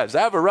sometimes.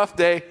 I have a rough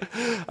day.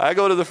 I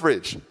go to the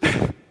fridge.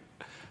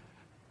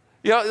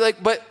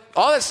 But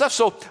all that stuff.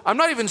 So I'm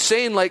not even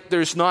saying like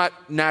there's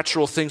not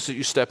natural things that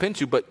you step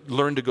into, but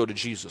learn to go to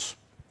Jesus.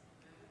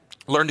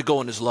 Learn to go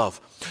in his love.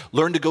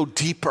 Learn to go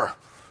deeper.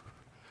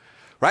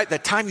 Right?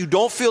 That time you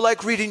don't feel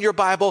like reading your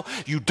Bible,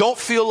 you don't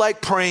feel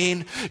like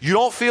praying, you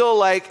don't feel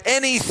like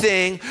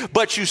anything,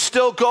 but you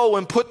still go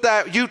and put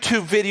that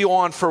YouTube video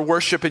on for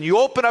worship, and you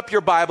open up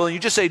your Bible and you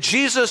just say,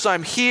 Jesus,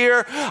 I'm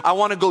here. I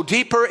want to go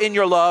deeper in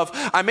your love.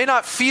 I may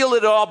not feel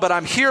it all, but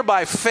I'm here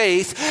by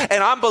faith,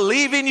 and I'm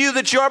believing you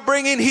that you're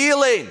bringing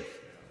healing.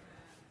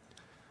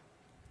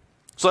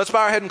 So let's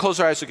bow our head and close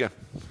our eyes again.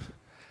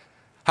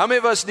 How many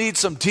of us need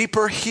some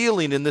deeper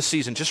healing in this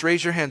season? Just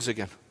raise your hands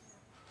again.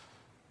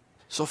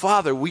 So,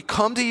 Father, we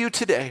come to you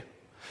today.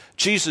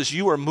 Jesus,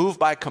 you are moved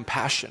by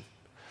compassion,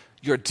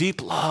 your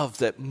deep love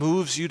that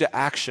moves you to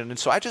action. And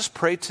so I just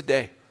pray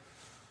today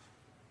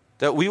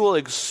that we will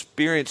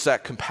experience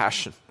that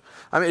compassion.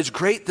 I mean, it's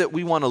great that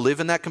we want to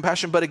live in that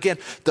compassion, but again,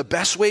 the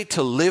best way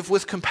to live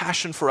with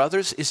compassion for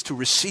others is to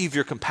receive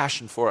your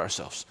compassion for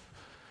ourselves.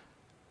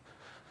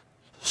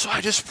 So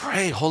I just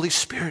pray, Holy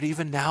Spirit,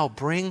 even now,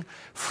 bring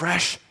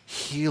fresh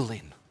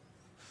healing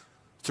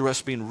through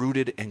us being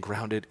rooted and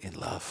grounded in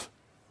love.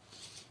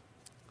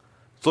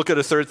 Let's look at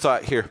a third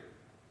thought here.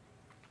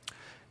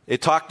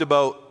 It talked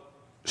about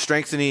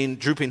strengthening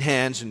drooping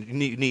hands and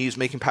knees,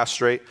 making paths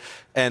straight,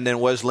 and then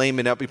was lame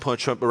and not be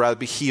punished, but rather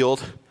be healed.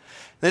 And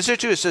then there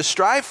too, it says,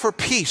 strive for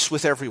peace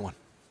with everyone.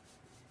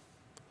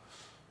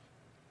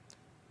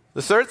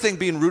 The third thing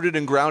being rooted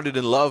and grounded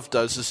in love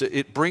does is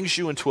it brings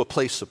you into a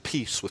place of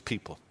peace with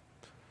people.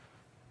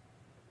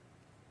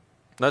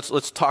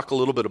 Let's talk a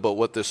little bit about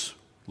what this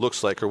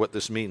looks like or what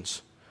this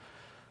means.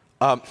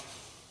 You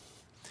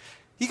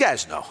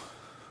guys know.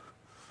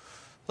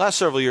 Last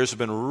several years have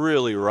been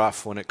really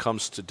rough when it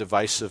comes to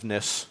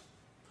divisiveness,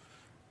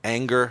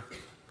 anger,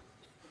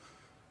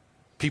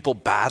 people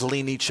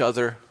battling each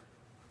other.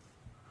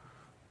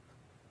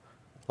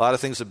 A lot of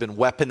things have been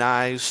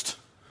weaponized.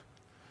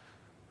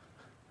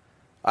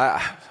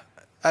 I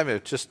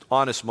mean, just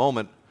honest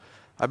moment.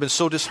 I've been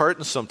so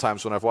disheartened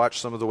sometimes when I've watched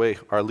some of the way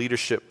our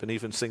leadership and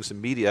even things in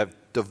media have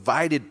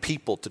divided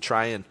people to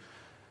try and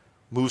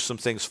move some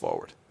things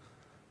forward.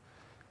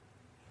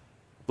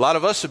 A lot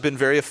of us have been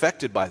very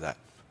affected by that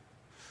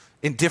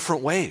in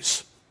different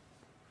ways.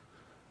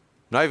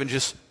 Not even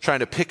just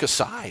trying to pick a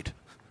side.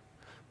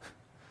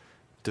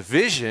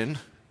 Division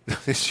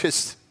is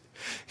just,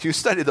 you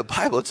study the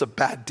Bible, it's a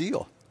bad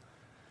deal.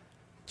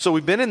 So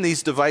we've been in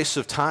these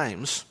divisive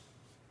times.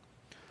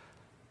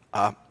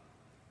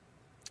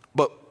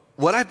 But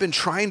what I've been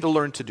trying to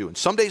learn to do, and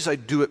some days I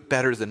do it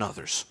better than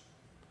others.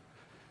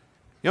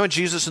 You know,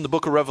 Jesus in the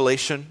book of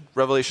Revelation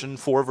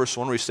 4 verse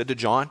 1, where he said to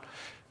John,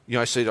 you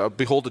know, I said,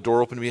 behold, the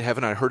door opened to me in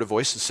heaven, and I heard a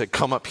voice that said,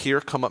 come up here,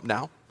 come up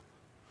now.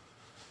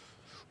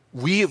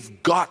 We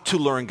have got to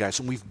learn, guys,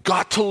 and we've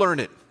got to learn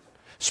it,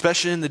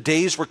 especially in the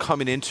days we're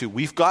coming into.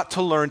 We've got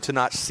to learn to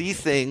not see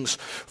things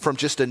from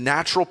just a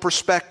natural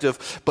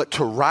perspective, but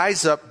to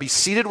rise up, be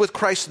seated with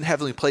Christ in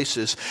heavenly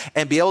places,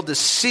 and be able to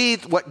see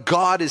what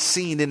God is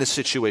seeing in a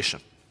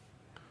situation.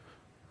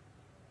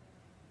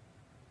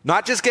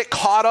 Not just get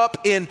caught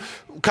up in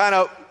kind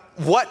of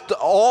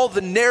all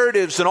the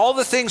narratives and all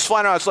the things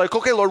flying around. It's like,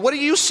 okay, Lord, what are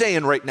you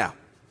saying right now?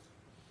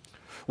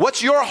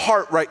 What's your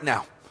heart right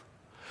now?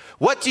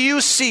 What do you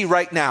see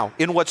right now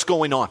in what's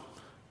going on?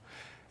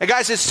 And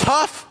guys, it's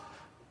tough,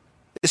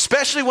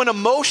 especially when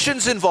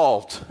emotion's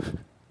involved.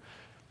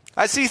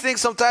 I see things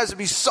sometimes and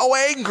be so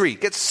angry,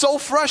 get so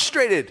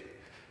frustrated,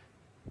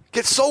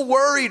 get so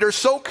worried or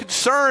so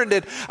concerned,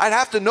 and I'd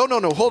have to, no,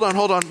 hold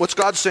on, what's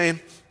God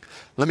saying?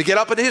 Let me get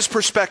up into his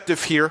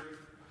perspective here.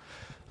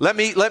 Let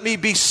me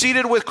be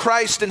seated with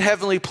Christ in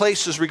heavenly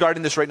places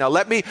regarding this right now.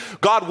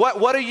 God,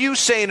 what are you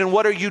saying and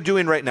what are you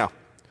doing right now?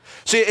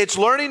 See, it's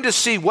learning to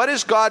see what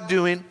is God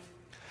doing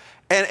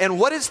and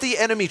what is the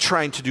enemy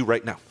trying to do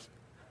right now.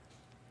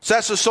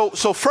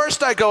 So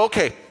first I go,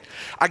 okay,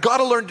 I got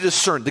to learn to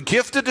discern. The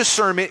gift of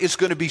discernment is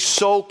going to be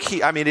so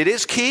key. I mean, it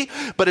is key,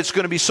 but it's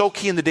going to be so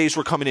key in the days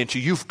we're coming into.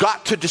 You've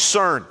got to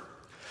discern.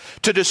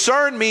 To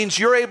discern means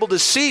you're able to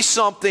see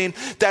something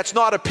that's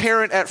not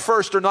apparent at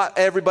first or not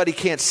everybody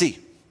can't see.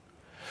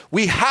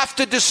 We have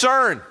to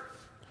discern.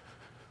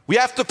 We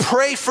have to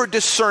pray for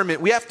discernment.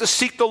 We have to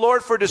seek the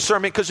Lord for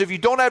discernment, because if you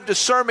don't have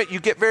discernment,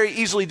 you get very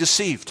easily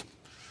deceived.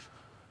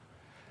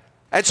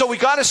 And so we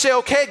got to say,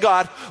 okay,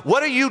 God,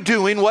 what are you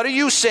doing? What are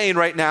you saying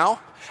right now?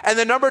 And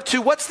then number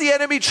two, what's the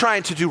enemy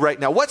trying to do right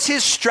now? What's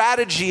his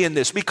strategy in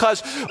this?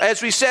 Because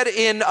as we said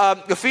in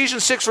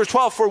Ephesians 6 verse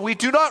 12, for we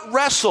do not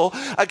wrestle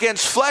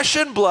against flesh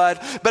and blood,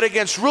 but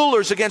against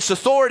rulers, against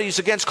authorities,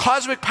 against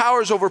cosmic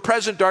powers over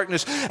present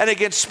darkness, and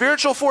against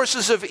spiritual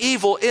forces of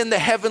evil in the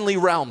heavenly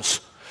realms.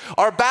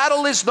 Our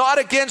battle is not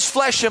against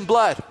flesh and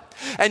blood.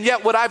 And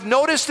yet what I've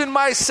noticed in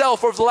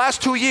myself over the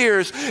last 2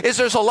 years is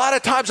there's a lot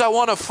of times I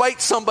want to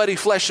fight somebody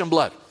flesh and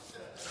blood.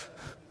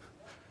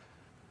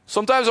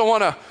 Sometimes I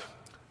want to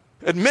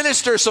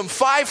administer some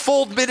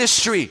fivefold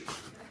ministry.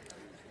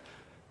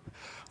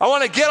 I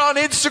want to get on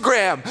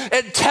Instagram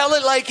and tell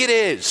it like it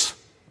is,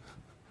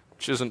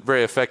 which isn't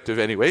very effective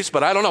anyways,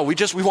 but I don't know.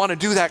 We want to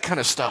do that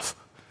kind of stuff.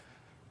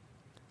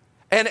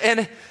 And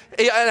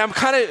I'm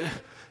kind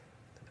of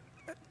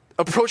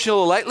approaching it a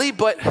little lightly,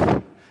 but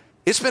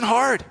it's been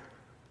hard.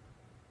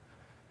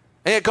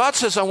 And yet God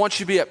says, I want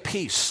you to be at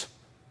peace.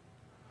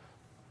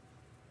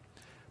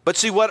 But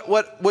see,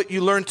 what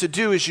you learn to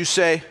do is you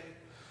say,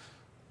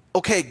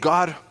 okay,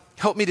 God,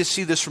 help me to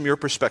see this from your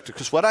perspective.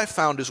 Because what I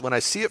found is when I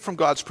see it from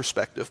God's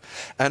perspective,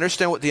 I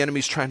understand what the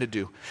enemy's trying to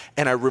do.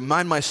 And I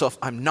remind myself,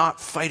 I'm not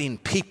fighting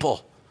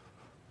people.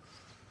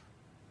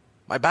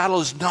 My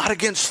battle is not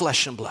against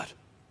flesh and blood.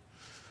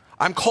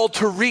 I'm called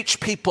to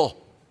reach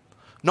people,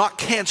 not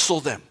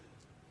cancel them.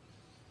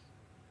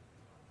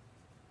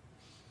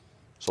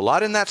 There's a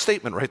lot in that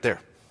statement right there.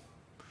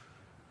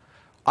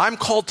 I'm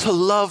called to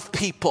love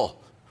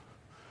people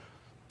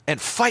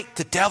and fight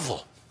the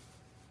devil.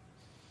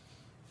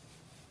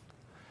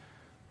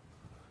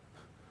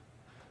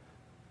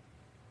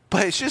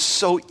 But it's just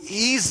so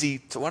easy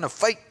to want to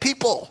fight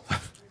people.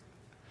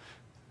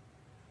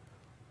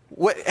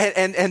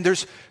 And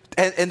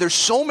there's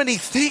so many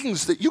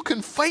things that you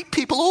can fight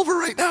people over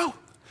right now.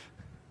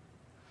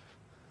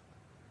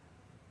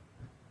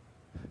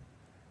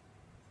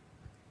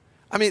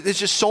 I mean, there's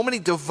just so many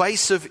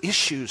divisive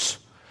issues.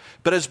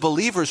 But as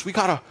believers, we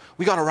gotta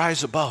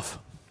rise above.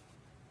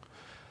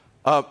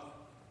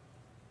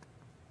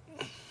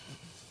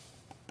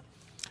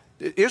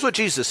 Here's what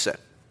Jesus said.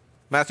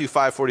 Matthew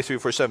 5, 43,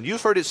 47.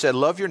 You've heard it said,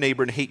 love your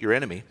neighbor and hate your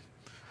enemy.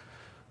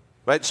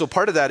 Right? So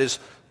part of that is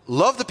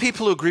love the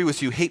people who agree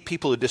with you, hate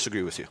people who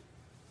disagree with you.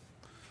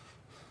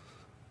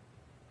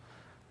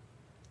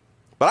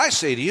 But I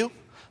say to you,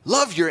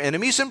 love your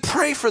enemies and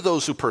pray for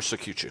those who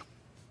persecute you,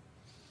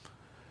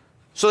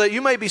 so that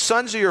you may be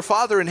sons of your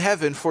Father in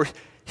heaven, for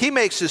he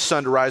makes his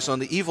sun to rise on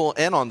the evil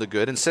and on the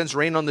good, and sends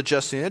rain on the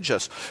just and the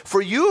unjust.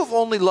 For you have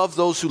only loved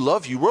those who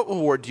love you. What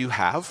reward do you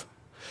have?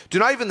 Do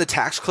not even the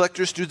tax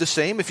collectors do the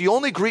same? If you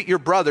only greet your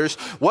brothers,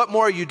 what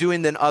more are you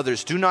doing than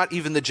others? Do not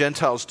even the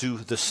Gentiles do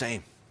the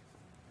same?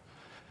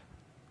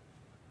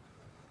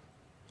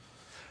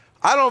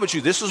 I don't know about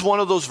you, this is one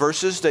of those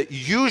verses that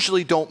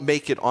usually don't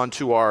make it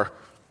onto our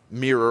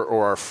mirror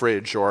or our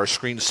fridge or our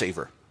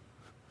screensaver.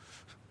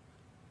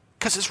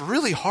 Because it's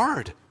really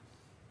hard.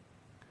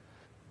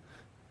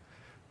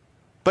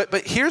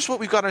 But here's what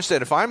we've got to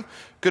understand. If I'm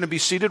going to be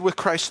seated with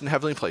Christ in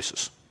heavenly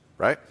places,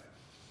 right?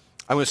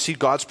 I'm going to see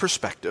God's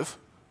perspective.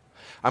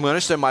 I'm going to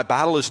understand my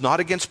battle is not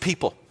against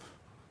people.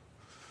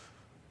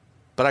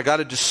 But I got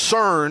to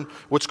discern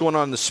what's going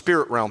on in the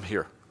spirit realm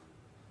here.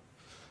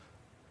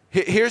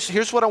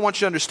 Here's what I want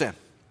you to understand.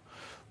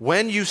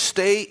 When you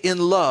stay in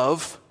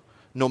love,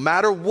 no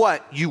matter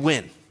what, you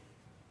win.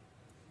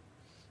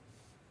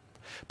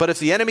 But if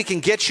the enemy can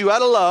get you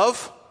out of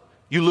love,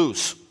 you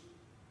lose.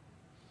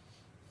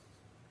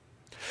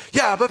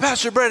 Yeah, but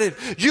Pastor Brendan,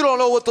 you don't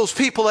know what those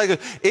people like.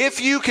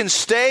 If you can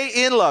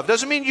stay in love,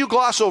 doesn't mean you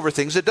gloss over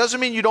things. It doesn't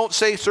mean you don't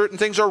say certain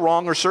things are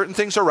wrong or certain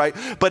things are right.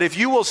 But if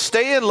you will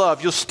stay in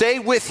love, you'll stay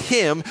with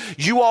him,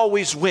 you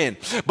always win.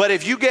 But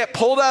if you get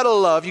pulled out of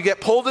love, you get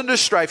pulled into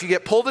strife, you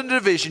get pulled into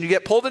division, you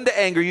get pulled into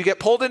anger, you get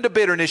pulled into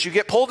bitterness, you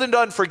get pulled into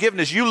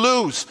unforgiveness, you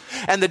lose.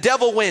 And the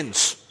devil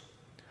wins.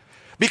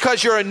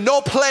 Because you're in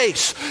no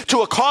place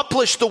to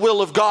accomplish the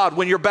will of God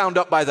when you're bound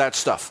up by that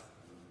stuff.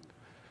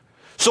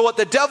 So what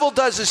the devil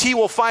does is he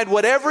will find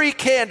whatever he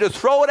can to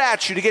throw it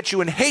at you to get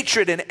you in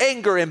hatred and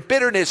anger and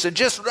bitterness and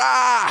just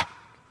And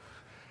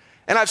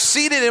I've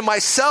seen it in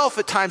myself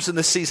at times in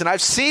this season.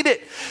 I've seen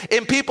it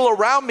in people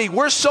around me.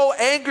 We're so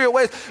angry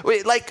with,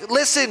 like,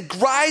 listen,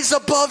 rise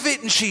above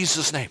it in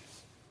Jesus' name.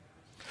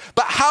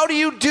 But how do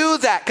you do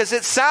that? Because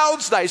it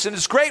sounds nice, and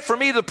it's great for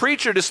me, the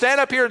preacher, to stand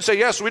up here and say,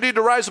 yes, we need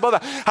to rise above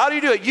that. How do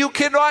you do it? You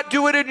cannot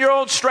do it in your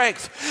own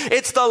strength.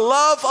 It's the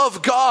love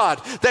of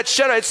God that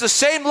shed. It's the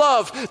same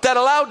love that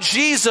allowed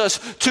Jesus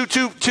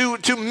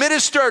to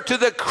minister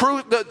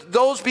to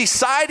those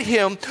beside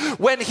him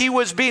when he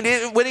was being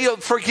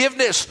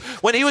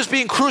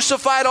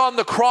crucified on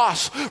the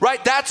cross.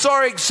 Right? That's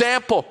our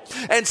example.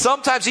 And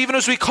sometimes, even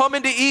as we come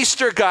into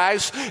Easter,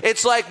 guys,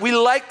 it's like we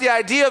like the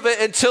idea of it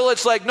until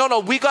it's like, no,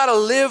 we got to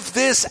live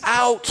this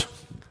out.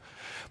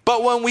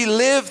 But when we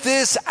live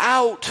this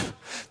out,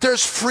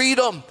 there's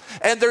freedom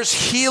and there's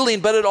healing,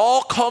 but it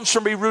all comes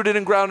from being rooted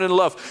and grounded in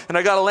love. And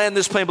I got to land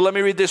this plane, but let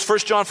me read this. 1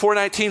 John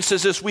 4:19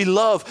 says this: we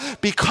love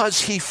because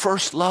he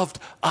first loved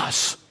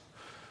us.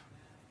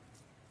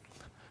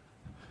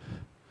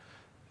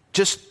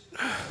 Just,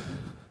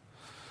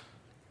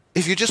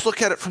 if you just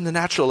look at it from the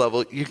natural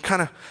level, you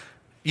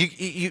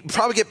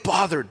probably get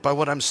bothered by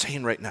what I'm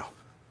saying right now.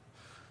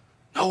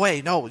 No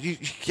way, no, you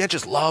can't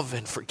just love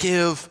and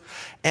forgive.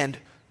 And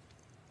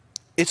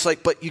it's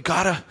like, but you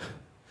gotta,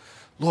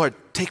 Lord,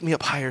 take me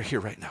up higher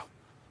here right now.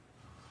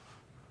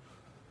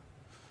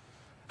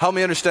 Help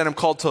me understand I'm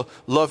called to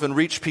love and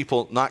reach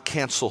people, not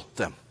cancel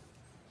them.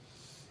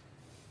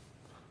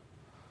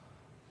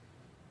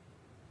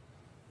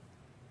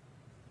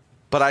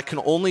 But I can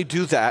only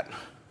do that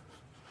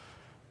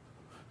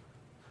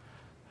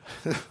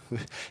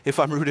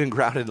if I'm rooted and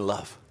grounded in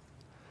love.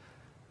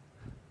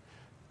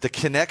 The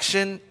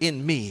connection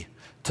in me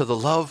to the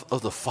love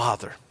of the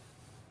Father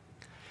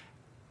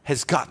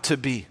has got to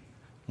be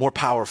more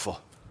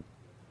powerful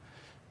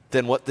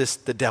than what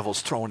the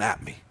devil's throwing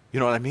at me.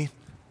 You know what I mean?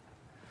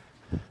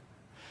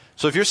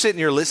 So if you're sitting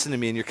here listening to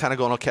me and you're kind of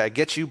going, okay, I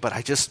get you, but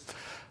I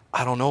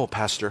don't know,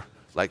 Pastor.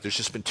 Like, there's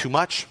just been too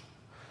much.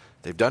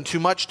 They've done too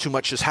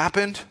much has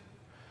happened.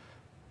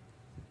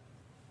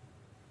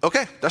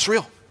 Okay, that's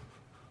real.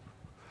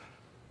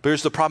 But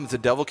here's the problem. If the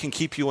devil can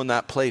keep you in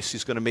that place,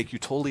 he's going to make you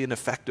totally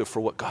ineffective for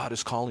what God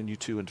is calling you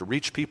to and to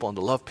reach people and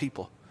to love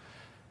people.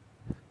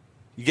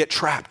 You get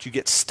trapped. You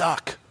get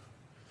stuck.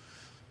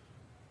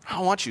 I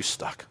don't want you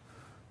stuck.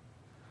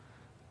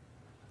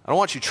 I don't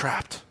want you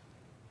trapped.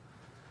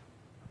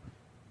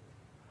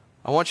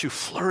 I want you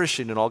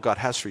flourishing in all God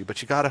has for you,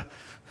 but you got to,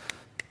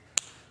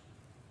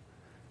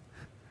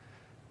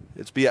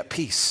 it's be at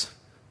peace.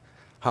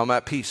 How am I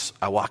at peace?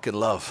 I walk in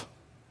love.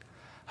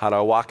 How do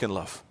I walk in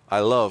love? I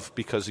love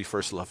because he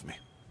first loved me.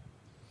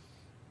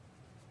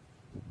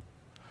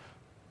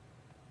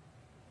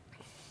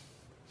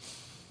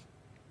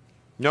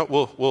 No,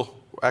 we'll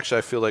actually,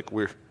 I feel like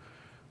we've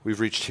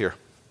reached here.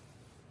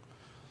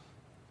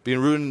 Being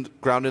rooted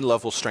and grounded in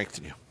love will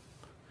strengthen you.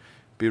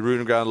 Being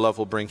rooted and grounded in love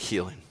will bring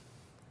healing.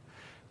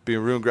 Being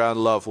rooted and grounded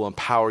in love will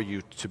empower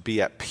you to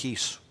be at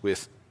peace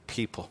with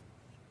people.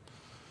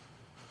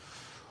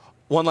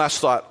 One last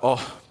thought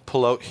I'll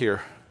pull out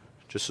here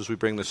just as we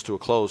bring this to a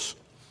close.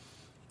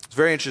 It's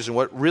very interesting.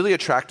 What really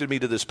attracted me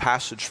to this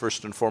passage,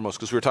 first and foremost,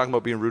 because we were talking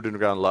about being rooted and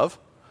grounded in love,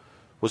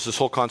 was this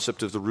whole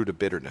concept of the root of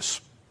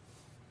bitterness.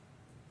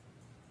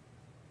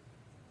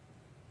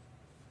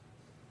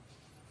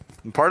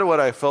 And part of what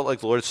I felt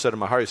like the Lord said in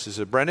my heart, he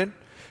said, Brendan,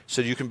 he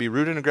said, you can be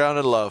rooted and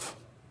grounded in love,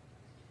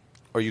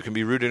 or you can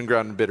be rooted and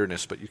grounded in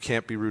bitterness, but you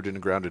can't be rooted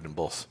and grounded in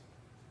both.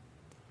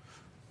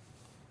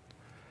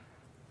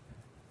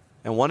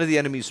 And one of the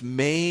enemy's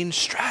main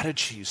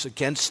strategies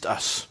against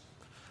us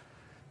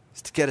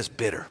is to get us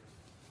bitter.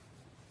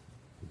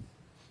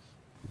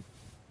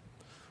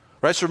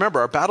 Right? So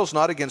remember, our battle's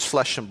not against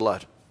flesh and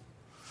blood.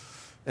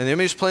 And the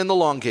enemy's playing the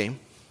long game.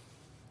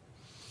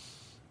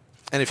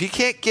 And if he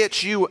can't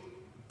get you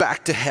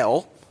back to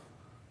hell,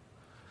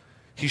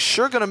 he's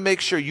sure going to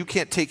make sure you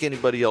can't take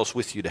anybody else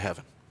with you to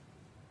heaven.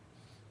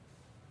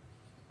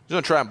 He's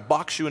going to try and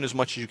box you in as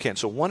much as you can.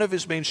 So one of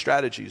his main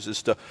strategies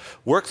is to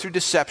work through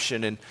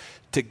deception and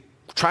to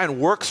try and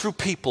work through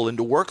people and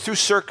to work through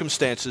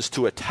circumstances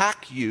to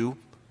attack you,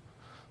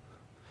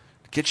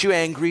 to get you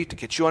angry, to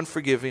get you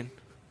unforgiving,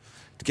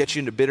 to get you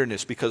into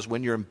bitterness, because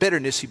when you're in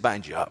bitterness, he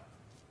binds you up.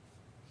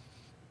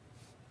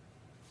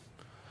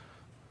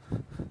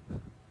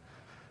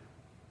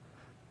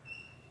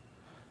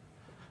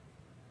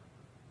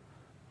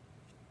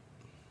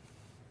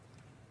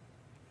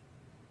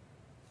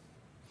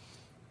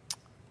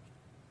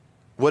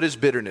 What is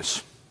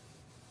bitterness?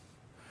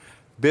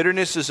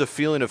 Bitterness is a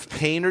feeling of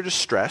pain or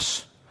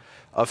distress,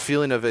 a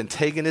feeling of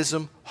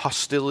antagonism,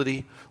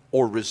 hostility,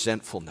 or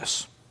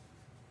resentfulness.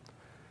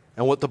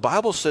 And what the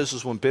Bible says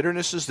is when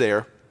bitterness is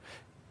there,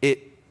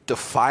 it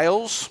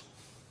defiles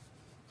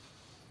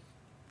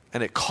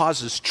and it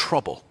causes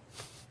trouble.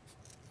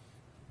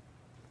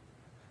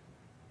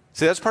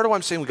 See, that's part of why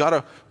I'm saying we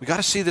gotta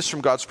see this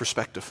from God's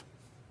perspective.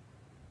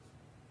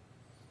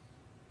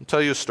 I'll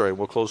tell you a story.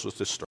 We'll close with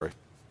this story.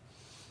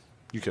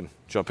 You can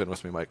jump in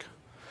with me, Mike.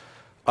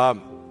 I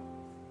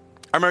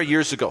remember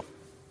years ago.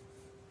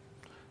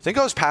 I think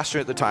I was pastoring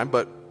at the time,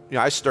 but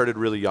I started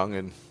really young,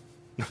 and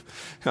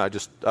I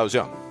was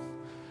young.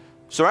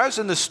 So I was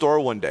in this store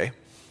one day,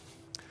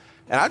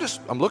 and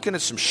I'm looking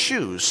at some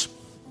shoes,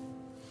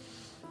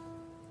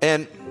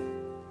 and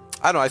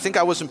I don't know, I think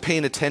I wasn't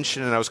paying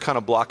attention, and I was kind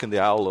of blocking the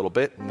aisle a little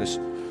bit, and this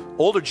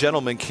older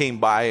gentleman came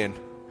by and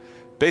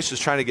basically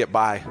was trying to get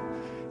by,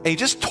 and he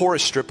just tore a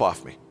strip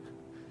off me.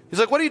 He's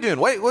like, "What are you doing?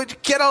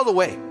 Wait, get out of the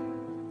way.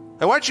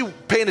 And why aren't you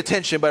paying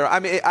attention?" But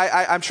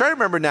I'm trying to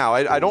remember now.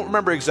 I don't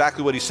remember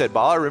exactly what he said,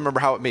 but I remember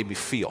how it made me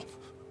feel.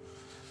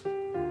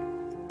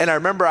 And I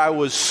remember I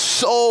was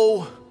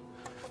so,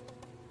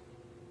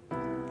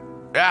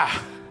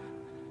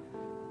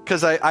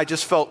 because I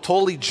just felt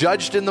totally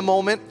judged in the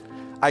moment.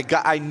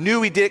 I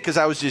knew he did because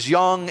I was just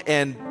young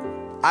and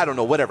I don't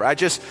know, whatever. I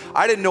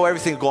didn't know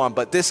everything going on,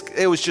 but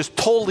it was just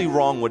totally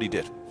wrong what he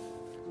did.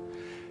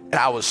 And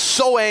I was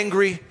so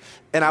angry.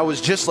 And I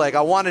was just like,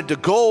 I wanted to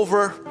go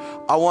over.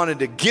 I wanted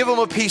to give him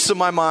a piece of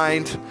my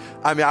mind.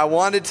 I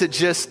wanted to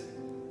just,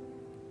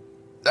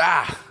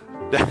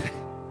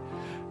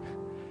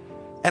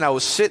 And I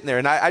was sitting there,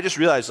 and I just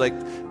realized, like,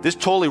 this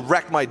totally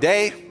wrecked my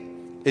day.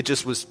 It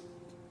was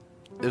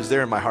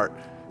there in my heart.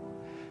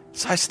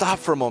 So I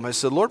stopped for a moment. I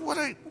said, "Lord, what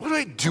do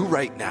I do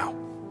right now?"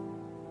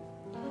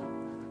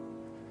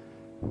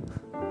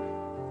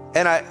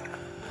 And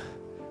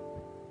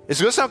it's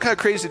going to sound kind of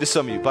crazy to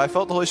some of you, but I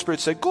felt the Holy Spirit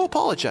say, "Go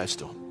apologize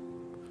to him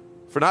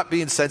for not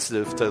being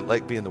sensitive to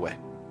like being in the way."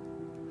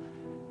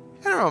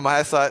 And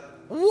I thought,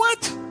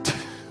 what?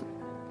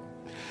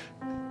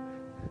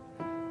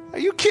 Are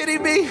you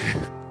kidding me?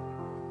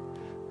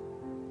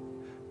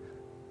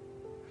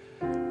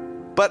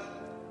 But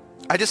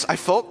I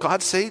felt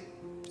God say,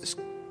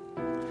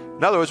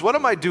 in other words, what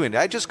am I doing?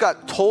 I just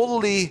got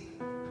totally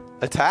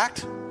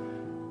attacked,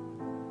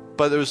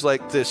 but there was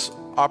like this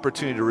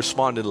opportunity to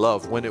respond in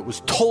love when it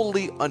was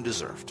totally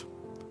undeserved.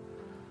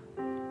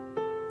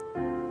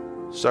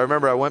 So I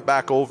remember I went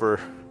back over.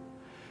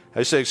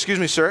 I said, "Excuse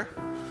me, sir."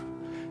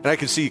 And I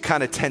could see you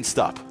kind of tensed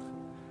up.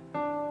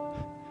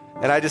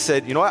 And I just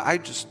said, "You know what?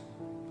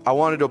 I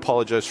wanted to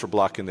apologize for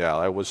blocking the aisle.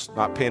 I was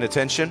not paying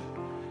attention.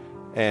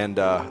 And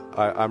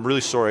I'm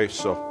really sorry.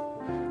 So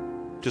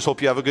just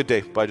hope you have a good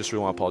day. But I just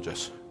really want to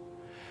apologize."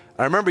 And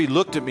I remember he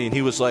looked at me and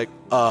he was like,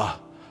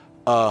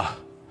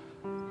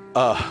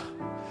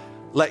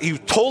 like he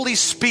was totally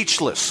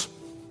speechless.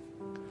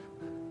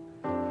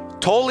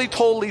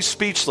 Totally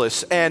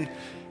speechless. And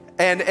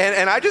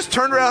I just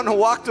turned around and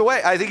walked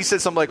away. I think he said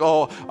something like,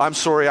 "Oh, I'm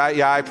sorry.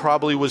 I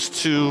probably was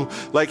too,"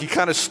 like he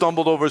kind of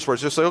stumbled over his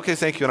words. Just like, "Okay,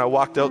 thank you." And I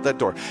walked out that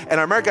door. And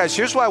I remember, guys,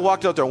 here's why I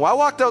walked out there. When I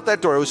walked out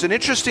that door, it was an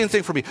interesting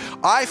thing for me.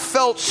 I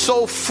felt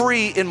so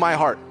free in my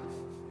heart.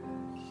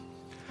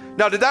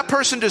 Now, did that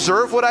person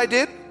deserve what I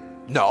did?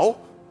 No.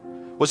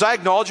 Was I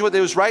acknowledging what they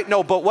was right?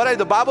 No. But what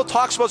the Bible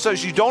talks about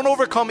says you don't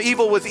overcome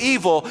evil with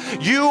evil.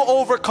 You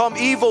overcome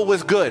evil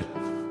with good.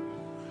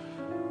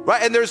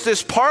 Right? And there's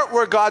this part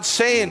where God's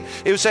saying,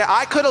 it would say,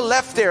 I could have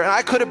left there and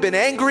I could have been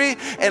angry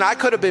and I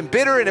could have been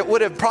bitter and it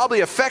would have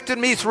probably affected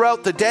me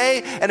throughout the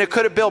day and it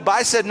could have built. But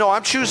I said, no,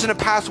 I'm choosing a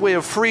pathway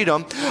of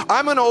freedom.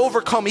 I'm going to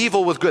overcome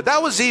evil with good.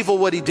 That was evil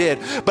what he did.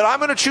 But I'm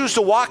going to choose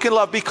to walk in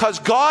love because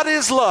God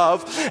is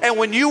love. And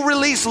when you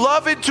release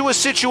love into a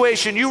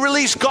situation, you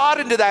release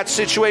God into that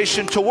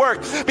situation to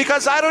work.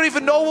 Because I don't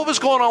even know what was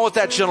going on with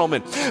that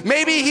gentleman.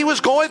 Maybe he was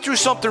going through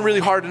something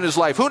really hard in his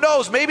life. Who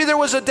knows? Maybe there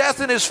was a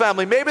death in his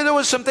family. Maybe there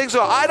was some things.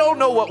 I don't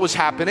know what was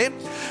happening.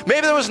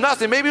 Maybe there was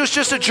nothing. Maybe it was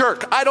just a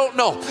jerk. I don't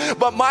know.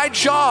 But my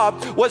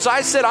job was,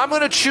 I said, I'm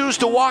going to choose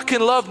to walk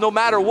in love no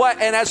matter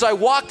what. And as I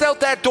walked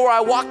out that door,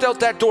 I walked out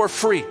that door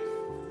free.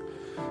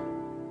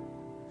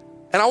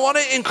 And I want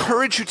to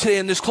encourage you today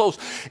in this close.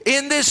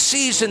 In this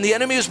season, the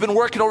enemy has been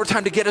working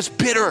overtime to get us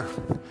bitter,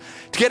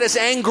 to get us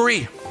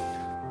angry.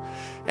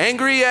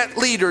 Angry at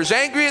leaders,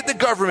 angry at the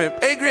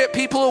government, angry at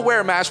people who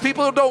wear masks,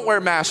 people who don't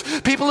wear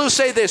masks, people who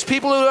say this,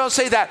 people who don't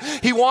say that.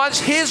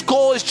 His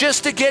goal is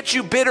just to get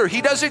you bitter.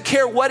 He doesn't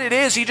care what it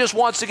is. He just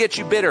wants to get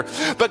you bitter.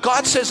 But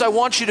God says, I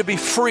want you to be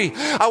free.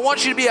 I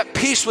want you to be at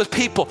peace with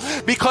people,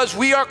 because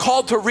we are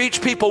called to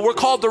reach people. We're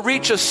called to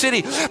reach a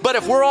city. But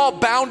if we're all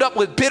bound up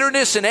with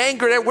bitterness and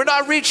anger, we're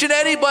not reaching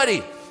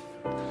anybody.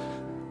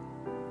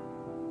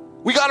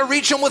 We got to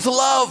reach them with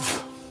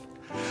love.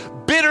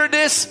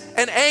 Bitterness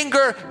and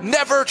anger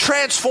never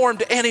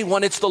transformed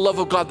anyone. It's the love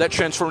of God that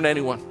transformed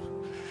anyone.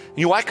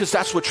 You know why? Because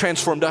that's what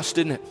transformed us,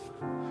 didn't it?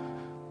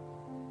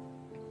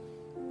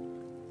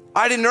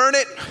 I didn't earn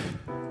it.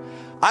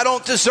 I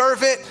don't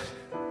deserve it.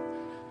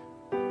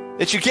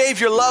 That you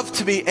gave your love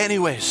to me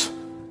anyways.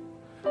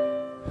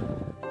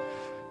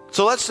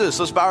 So let's do this.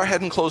 Let's bow our head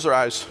and close our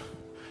eyes.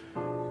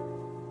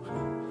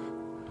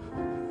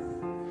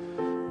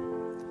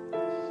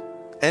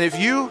 And if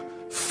you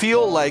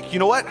feel like, you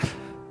know what?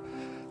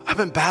 I've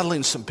been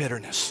battling some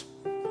bitterness.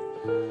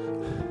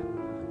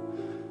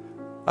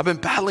 I've been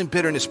battling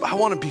bitterness, but I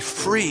want to be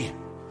free.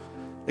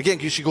 Again,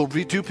 you should go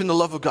deep in the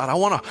love of God. I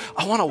want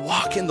to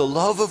walk in the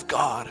love of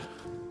God.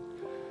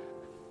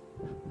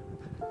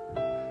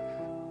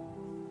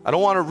 I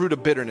don't want a root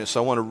of bitterness.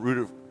 I want a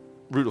root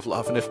of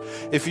love. And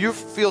if you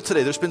feel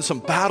today, there's been some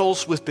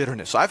battles with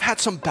bitterness. I've had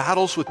some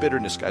battles with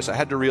bitterness, guys. I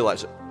had to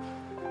realize it.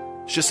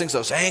 It's just things I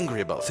was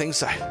angry about.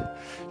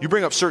 You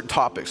bring up certain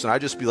topics, and I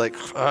just be like,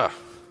 ugh.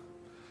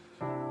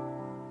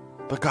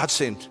 But God's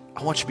saying,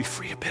 I want you to be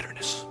free of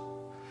bitterness.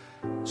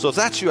 So if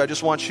that's you, I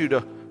just want you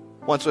to,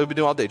 once we've been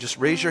doing all day, just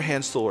raise your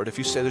hands to the Lord if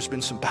you say there's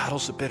been some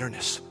battles of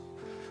bitterness.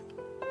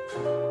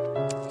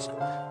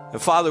 And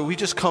Father, we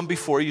just come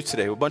before you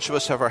today. A bunch of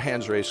us have our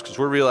hands raised because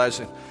we're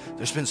realizing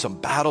there's been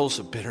some battles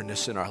of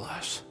bitterness in our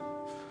lives.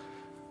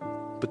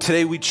 But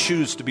today we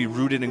choose to be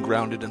rooted and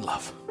grounded in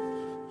love.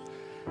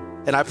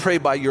 And I pray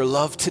by your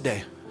love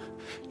today,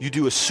 you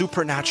do a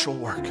supernatural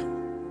work.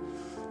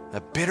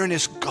 That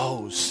bitterness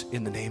goes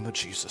in the name of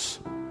Jesus.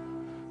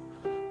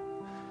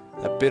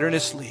 That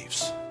bitterness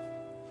leaves.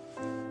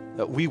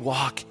 That we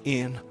walk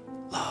in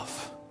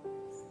love.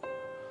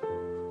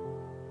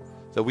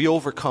 That we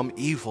overcome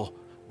evil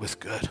with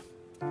good.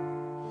 That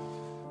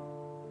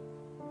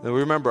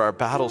we remember our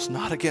battles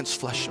not against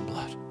flesh and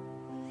blood,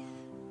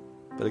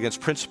 but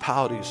against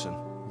principalities and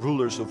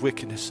rulers of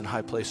wickedness in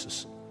high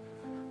places.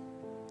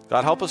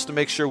 God, help us to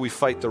make sure we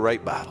fight the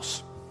right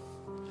battles,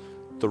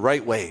 the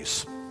right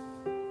ways.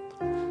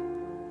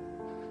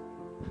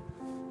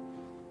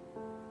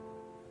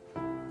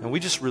 And we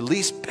just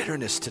release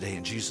bitterness today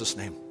in Jesus'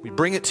 name. We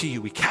bring it to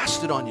you. We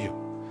cast it on you.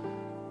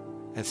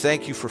 And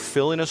thank you for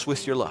filling us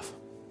with your love.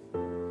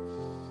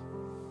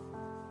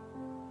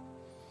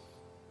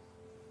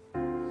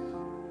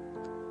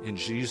 In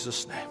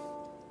Jesus' name.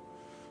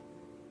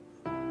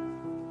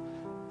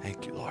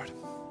 Thank you, Lord.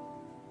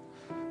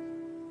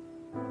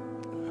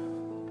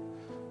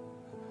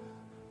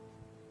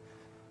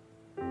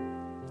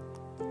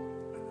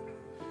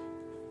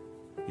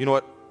 You know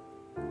what?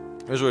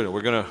 Here's what we're doing.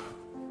 We're going to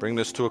bring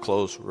this to a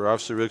close. We're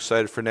obviously really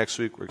excited for next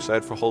week. We're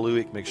excited for Holy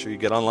Week. Make sure you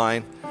get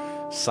online,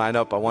 sign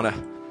up. I'm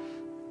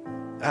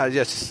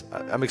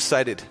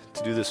excited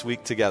to do this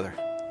week together.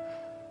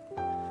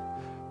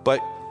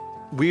 But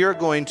we are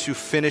going to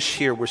finish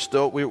here.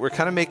 We're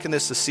kind of making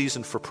this a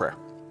season for prayer.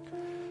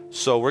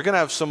 So we're going to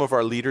have some of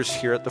our leaders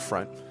here at the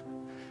front.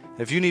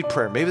 If you need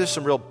prayer, maybe there's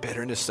some real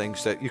bitterness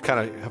things that you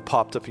kind of have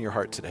popped up in your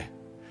heart today.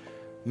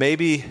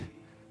 Maybe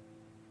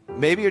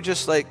you're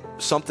just like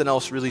something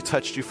else really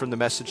touched you from the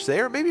message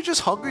today, or maybe you're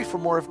just hungry for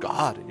more of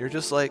God. And you're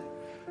just like,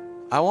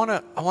 I want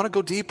to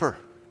go deeper.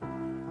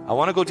 I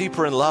want to go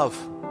deeper in love.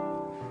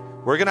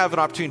 We're going to have an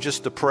opportunity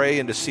just to pray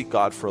and to seek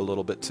God for a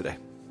little bit today.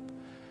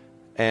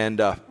 And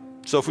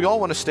so if we all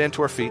want to stand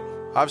to our feet,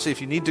 obviously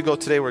if you need to go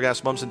today, we're going to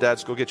ask moms and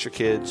dads, go get your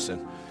kids.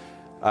 And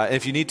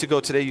if you need to go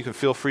today, you can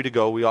feel free to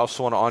go. We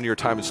also want to honor your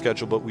time and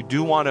schedule, but we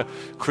do want to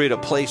create a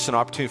place and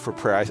opportunity for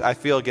prayer. I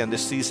feel, again,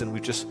 this season,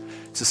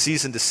 it's a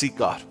season to seek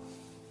God.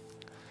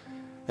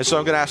 And so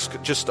I'm going to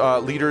ask just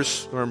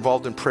leaders who are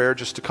involved in prayer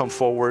just to come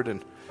forward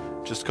and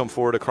just come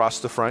forward across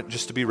the front,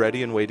 just to be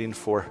ready and waiting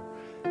for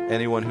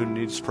anyone who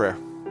needs prayer.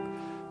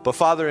 But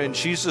Father, in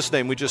Jesus'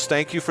 name, we just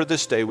thank you for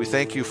this day. We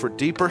thank you for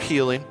deeper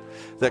healing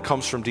that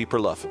comes from deeper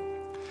love.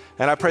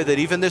 And I pray that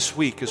even this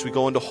week, as we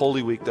go into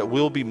Holy Week, that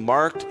we'll be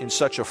marked in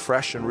such a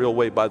fresh and real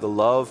way by the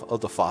love of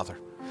the Father.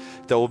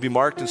 That we'll be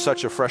marked in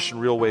such a fresh and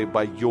real way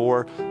by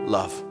your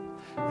love.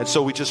 And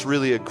so we just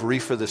really agree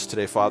for this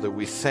today, Father.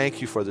 We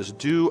thank you for this.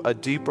 Do a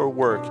deeper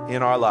work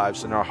in our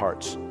lives, in our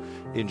hearts.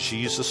 In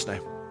Jesus'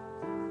 name.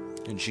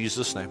 In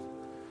Jesus' name.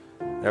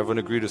 Everyone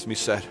agreed with me,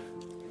 said,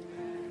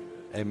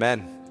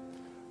 amen.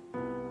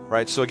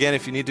 Right, so again,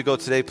 if you need to go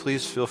today,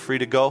 please feel free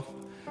to go.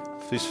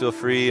 Please feel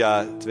free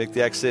to make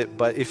the exit.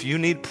 But if you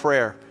need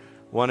prayer,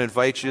 I want to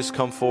invite you to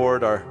come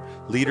forward. Our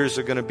leaders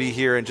are going to be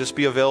here and just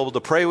be available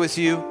to pray with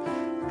you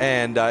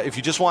And if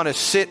you just want to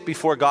sit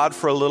before God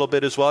for a little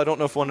bit as well, I don't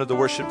know if one of the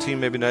worship team,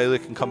 maybe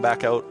Naila, can come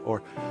back out,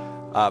 or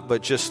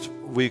but just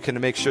we can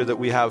make sure that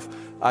we have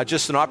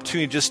just an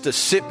opportunity just to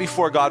sit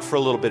before God for a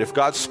little bit. If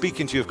God's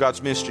speaking to you, if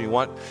God's ministry, you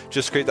want,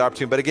 just create the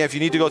opportunity. But again, if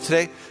you need to go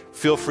today,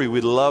 feel free.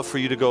 We'd love for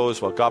you to go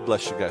as well. God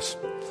bless you guys.